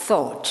own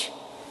thought.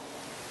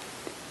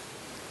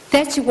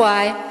 That's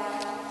why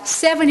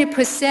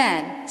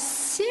 70%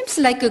 seems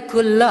like a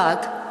good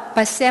luck,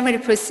 but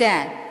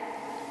 70%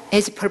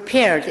 is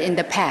prepared in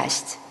the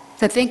past.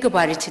 So think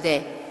about it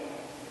today.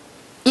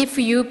 If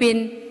you've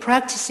been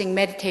practicing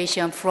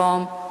meditation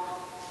from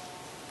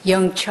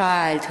young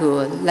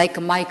childhood, like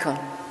Michael,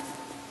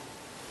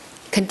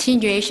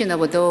 continuation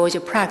of those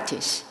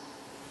practice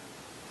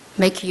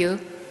make you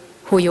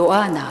who you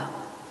are now.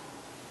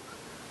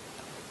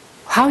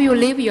 How you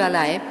live your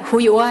life, who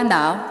you are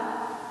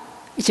now,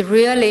 is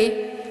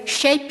really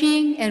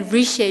shaping and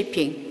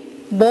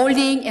reshaping,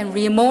 molding and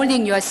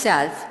remolding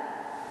yourself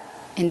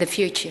in the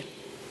future.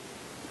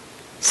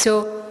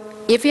 So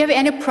if you have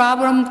any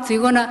problem,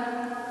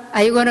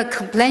 are you gonna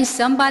complain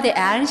somebody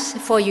else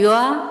for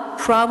your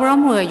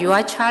problem or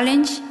your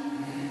challenge?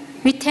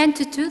 We tend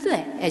to do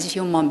that as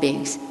human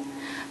beings.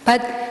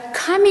 But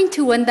coming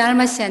to Won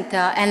Dharma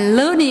Center and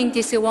learning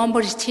this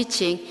won-buddhism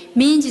teaching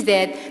means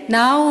that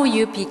now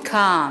you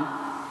become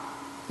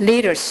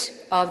leaders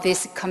of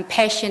this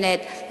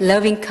compassionate,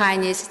 loving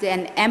kindness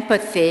and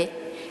empathy,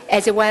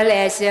 as well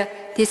as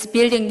this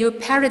building new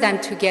paradigm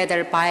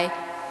together by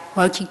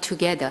working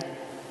together,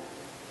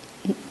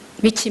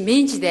 which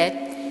means that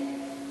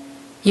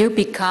you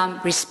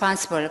become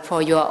responsible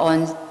for your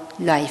own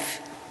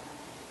life.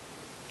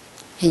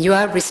 And you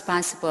are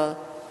responsible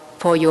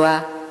for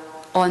your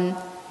own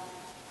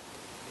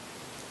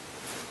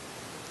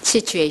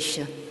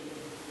situation.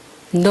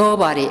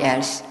 Nobody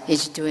else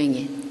is doing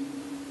it.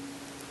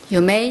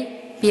 You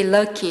may be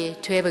lucky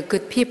to have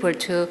good people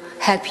to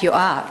help you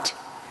out,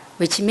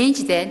 which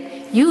means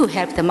that you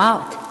help them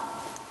out.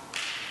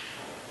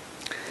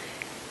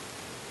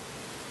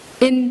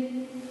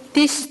 In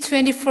this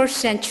 21st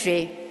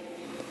century,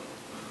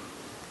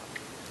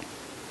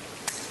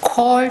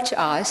 called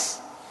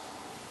us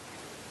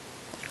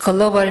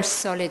global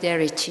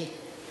solidarity.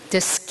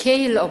 The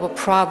scale of a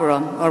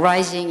problem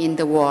arising in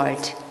the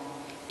world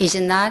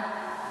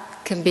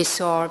can be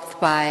solved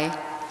by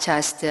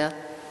just a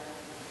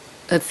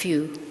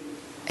few.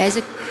 As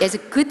a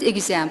good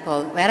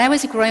example, when I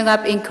was growing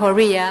up in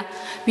Korea,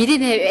 we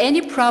didn't have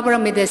any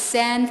problem with the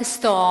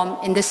sandstorm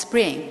in the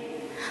spring.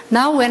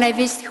 Now when I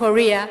visit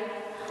Korea,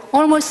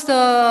 almost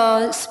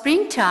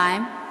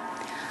springtime,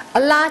 a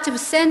lot of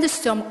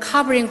sandstorm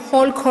covering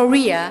whole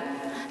Korea,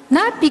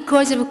 not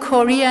because of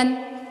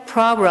Korean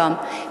problem,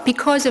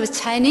 because of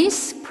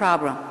Chinese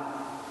problem.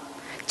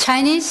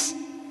 Chinese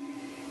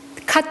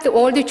cut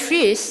all the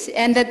trees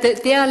and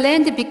their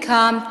land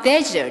become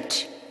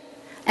desert.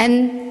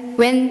 And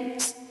when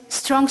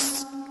strong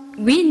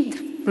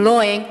wind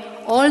blowing,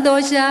 all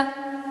those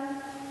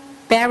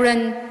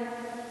barren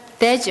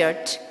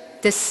desert,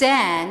 the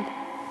sand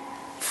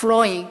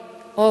flowing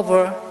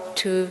over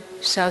to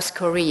South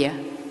Korea.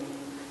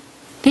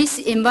 These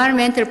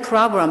environmental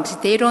problems,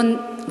 they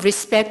don't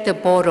respect the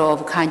border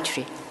of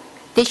country.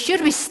 They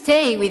should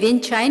stay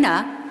within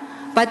China,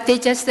 but they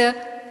just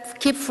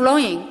keep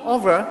flowing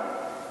over,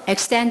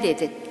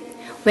 extended it.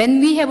 When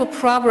we have a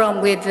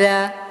problem with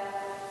the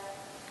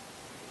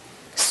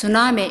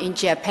tsunami in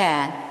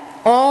Japan,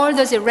 all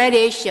those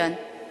radiation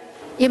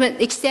even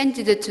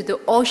extended to the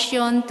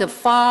ocean, the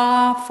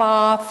far,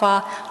 far,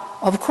 far,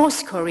 of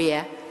course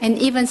Korea, and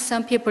even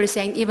some people are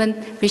saying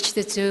even reached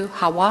to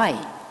Hawaii.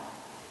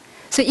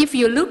 So if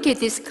you look at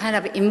this kind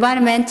of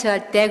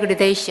environmental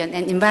degradation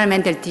and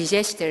environmental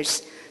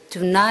disasters,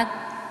 do not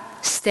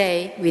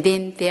stay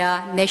within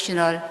their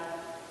national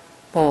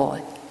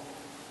board,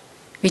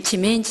 which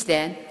means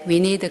that we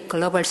need a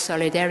global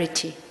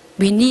solidarity.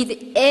 We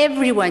need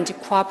everyone's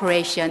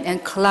cooperation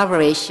and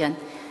collaboration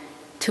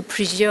to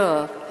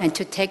preserve and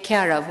to take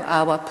care of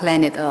our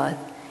planet Earth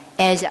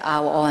as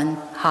our own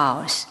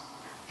house,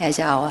 as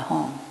our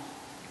home.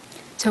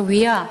 So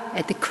we are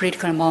at the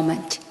critical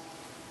moment.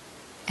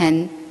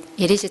 And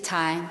it is a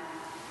time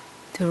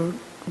to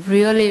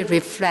really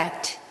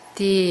reflect.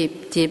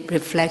 Deep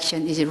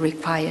reflection is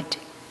required.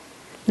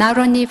 Not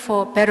only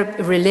for better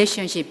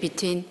relationship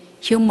between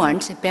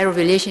humans, better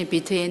relationship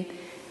between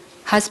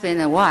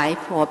husband and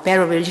wife, or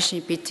better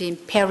relationship between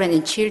parent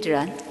and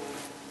children,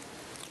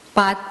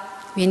 but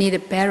we need a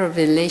better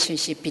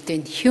relationship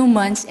between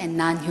humans and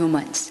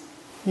non-humans,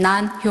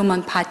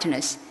 non-human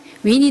partners.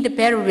 We need a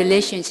better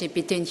relationship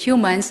between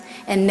humans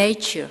and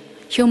nature,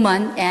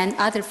 human and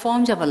other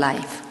forms of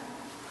life.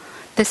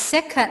 The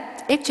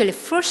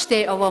first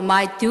day of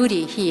my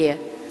duty here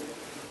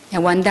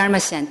at Won Dharma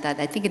Center,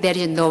 I think that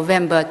is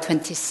November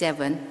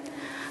 27,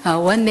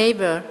 one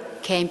neighbor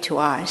came to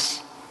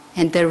us,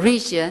 and the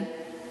reason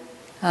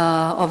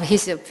of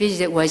his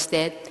visit was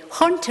that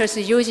hunters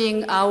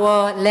using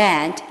our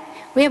land,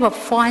 we have a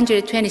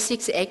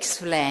 426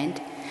 acres of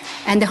land,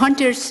 and the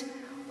hunters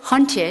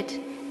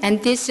hunted,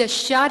 and this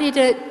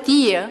shotted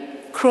deer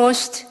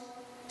crossed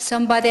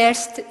somebody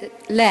else's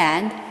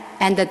land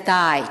and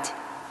died.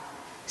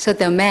 So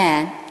the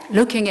man,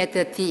 looking at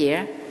the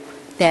deer,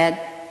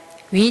 that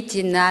we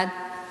did not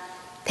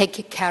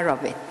take care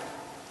of it.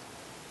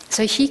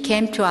 So he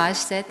came to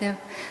us and said,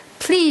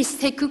 please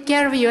take good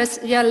care of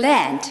your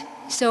land.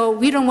 So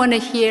we don't want to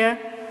hear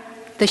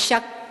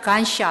the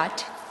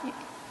gunshot,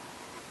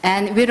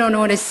 and we don't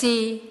want to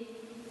see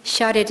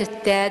shotted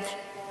dead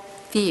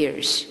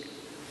deers.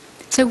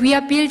 So we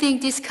are building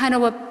this kind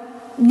of a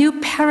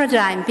new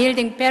paradigm,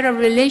 building better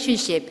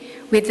relationship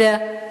with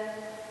the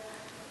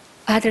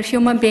other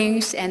human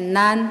beings and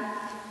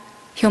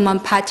non-human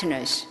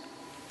partners.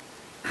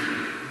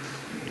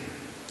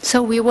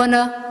 So we want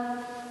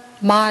to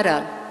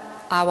model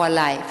our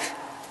life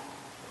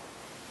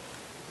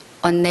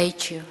on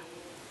nature.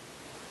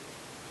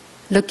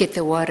 Look at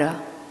the water.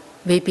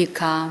 We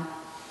become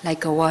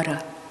like a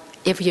water.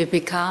 If you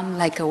become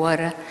like a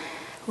water,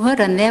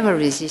 water never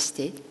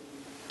resisted.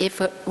 If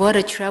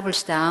water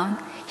travels down,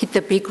 hit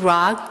the big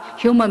rock,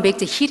 human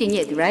beings are hitting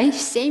it, right?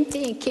 Same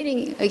thing,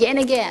 hitting again and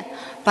again.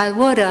 But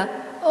water,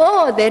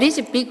 oh, there is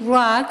a big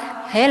rock.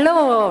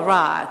 Hello,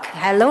 rock.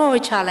 Hello,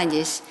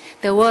 challenges.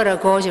 The water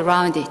goes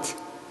around it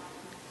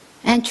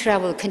and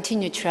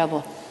continue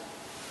travel.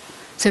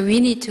 So we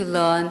need to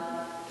learn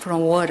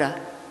from water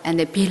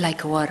and be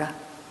like water.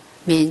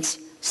 Means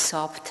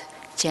soft,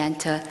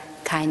 gentle,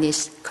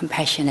 kindness,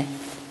 compassionate,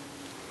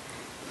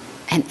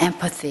 and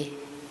empathy.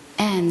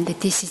 And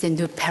this is a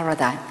new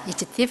paradigm.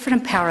 It's a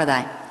different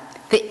paradigm.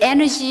 The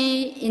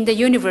energy in the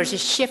universe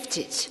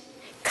shifted.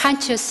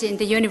 Consciousness in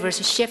the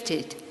universe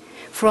shifted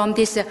from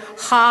this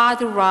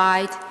hard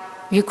ride,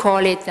 we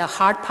call it the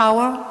hard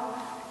power.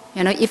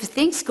 You know, if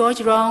things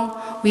goes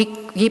wrong,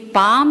 we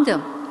bomb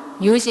them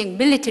using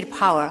military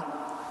power.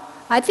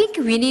 I think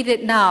we need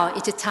it now.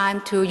 It's a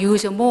time to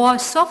use a more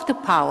soft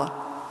power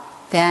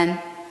than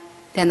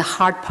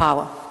hard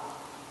power.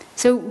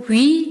 So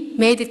we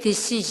made a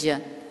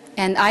decision,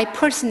 and I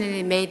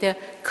personally made a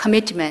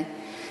commitment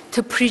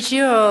to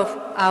preserve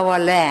our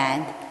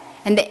land.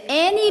 And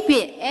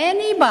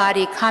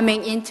anybody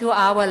coming into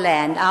our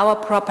land, our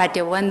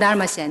property, Won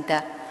Dharma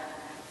Center,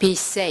 be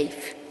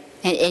safe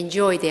and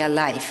enjoy their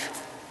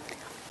life.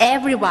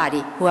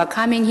 Everybody who are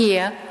coming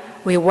here,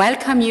 we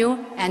welcome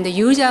you and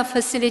use our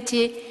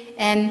facility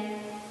and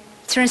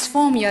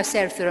transform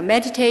yourself through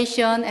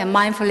meditation and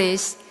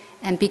mindfulness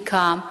and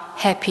become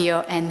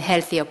happier and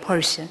healthier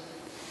person.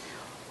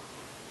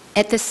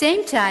 At the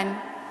same time,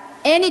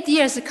 any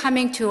deers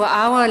coming to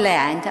our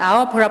land,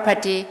 our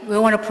property, we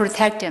want to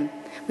protect them.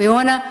 We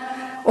want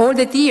all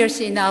the deers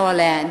in our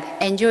land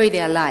enjoy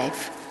their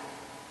life,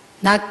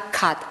 not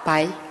cut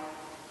by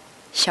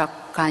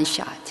shotgun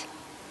shot.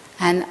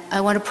 And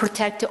I want to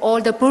protect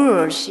all the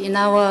birds in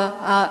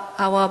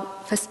our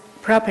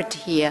property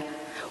here.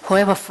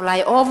 Whoever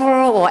fly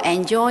over or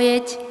enjoy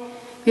it,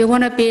 we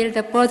want to build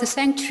a bird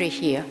sanctuary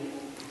here.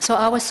 So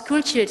our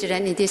school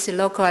children in this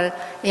local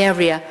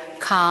area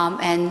come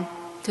and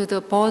do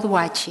the bird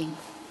watching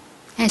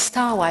and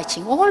star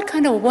watching. All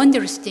kind of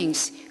wondrous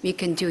things we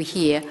can do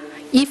here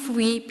if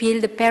we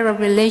build a better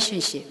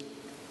relationship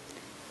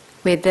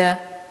with the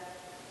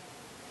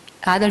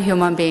other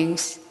human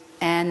beings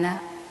and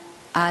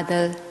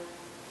other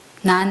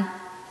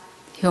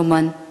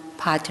non-human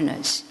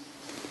partners.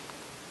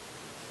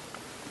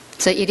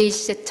 So it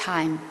is a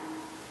time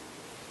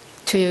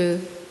to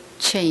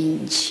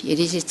change. It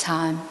is a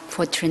time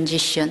for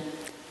transition,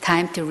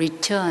 time to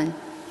return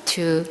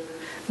to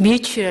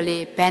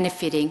mutually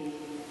benefiting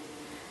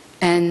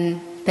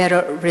and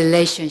better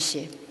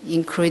relationship,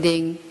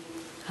 including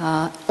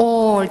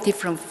all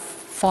different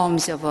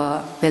forms of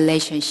a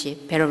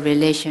relationship, better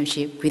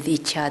relationship with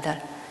each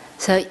other.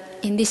 So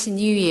in this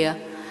new year,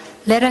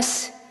 let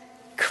us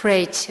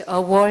create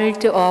a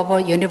world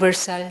of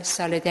universal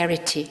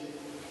solidarity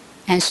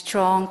and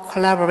strong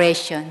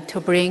collaboration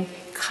to bring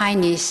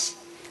kindness,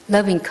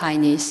 loving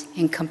kindness,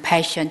 and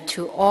compassion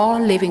to all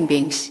living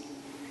beings,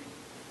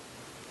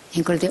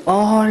 including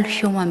all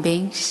human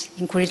beings,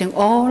 including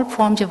all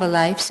forms of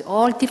lives,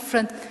 all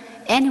different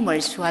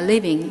animals who are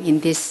living in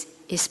this,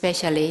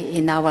 especially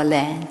in our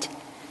land.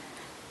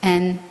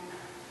 And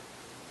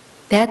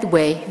that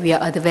way we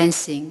are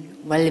advancing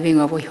well-being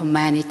of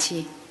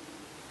humanity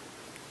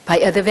by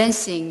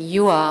advancing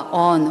your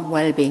own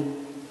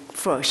well-being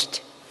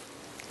first.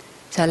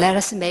 So let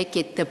us make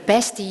it the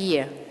best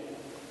year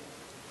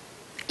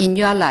in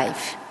your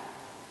life,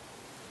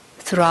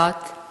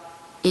 throughout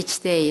each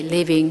day,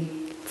 living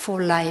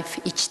full life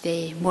each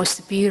day,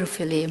 most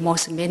beautifully,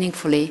 most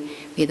meaningfully,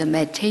 with the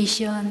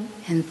meditation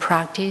and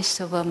practice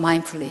of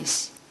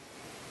mindfulness.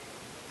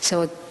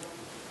 So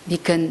we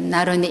can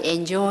not only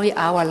enjoy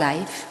our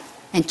life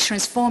and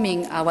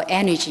transforming our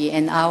energy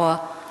and our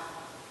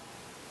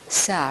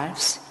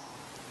selves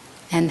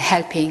and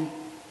helping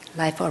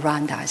life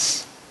around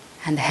us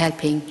and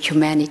helping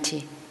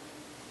humanity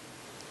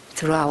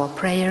through our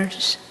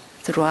prayers,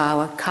 through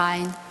our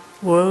kind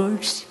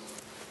words,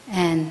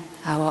 and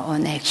our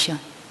own action.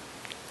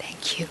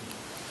 Thank you.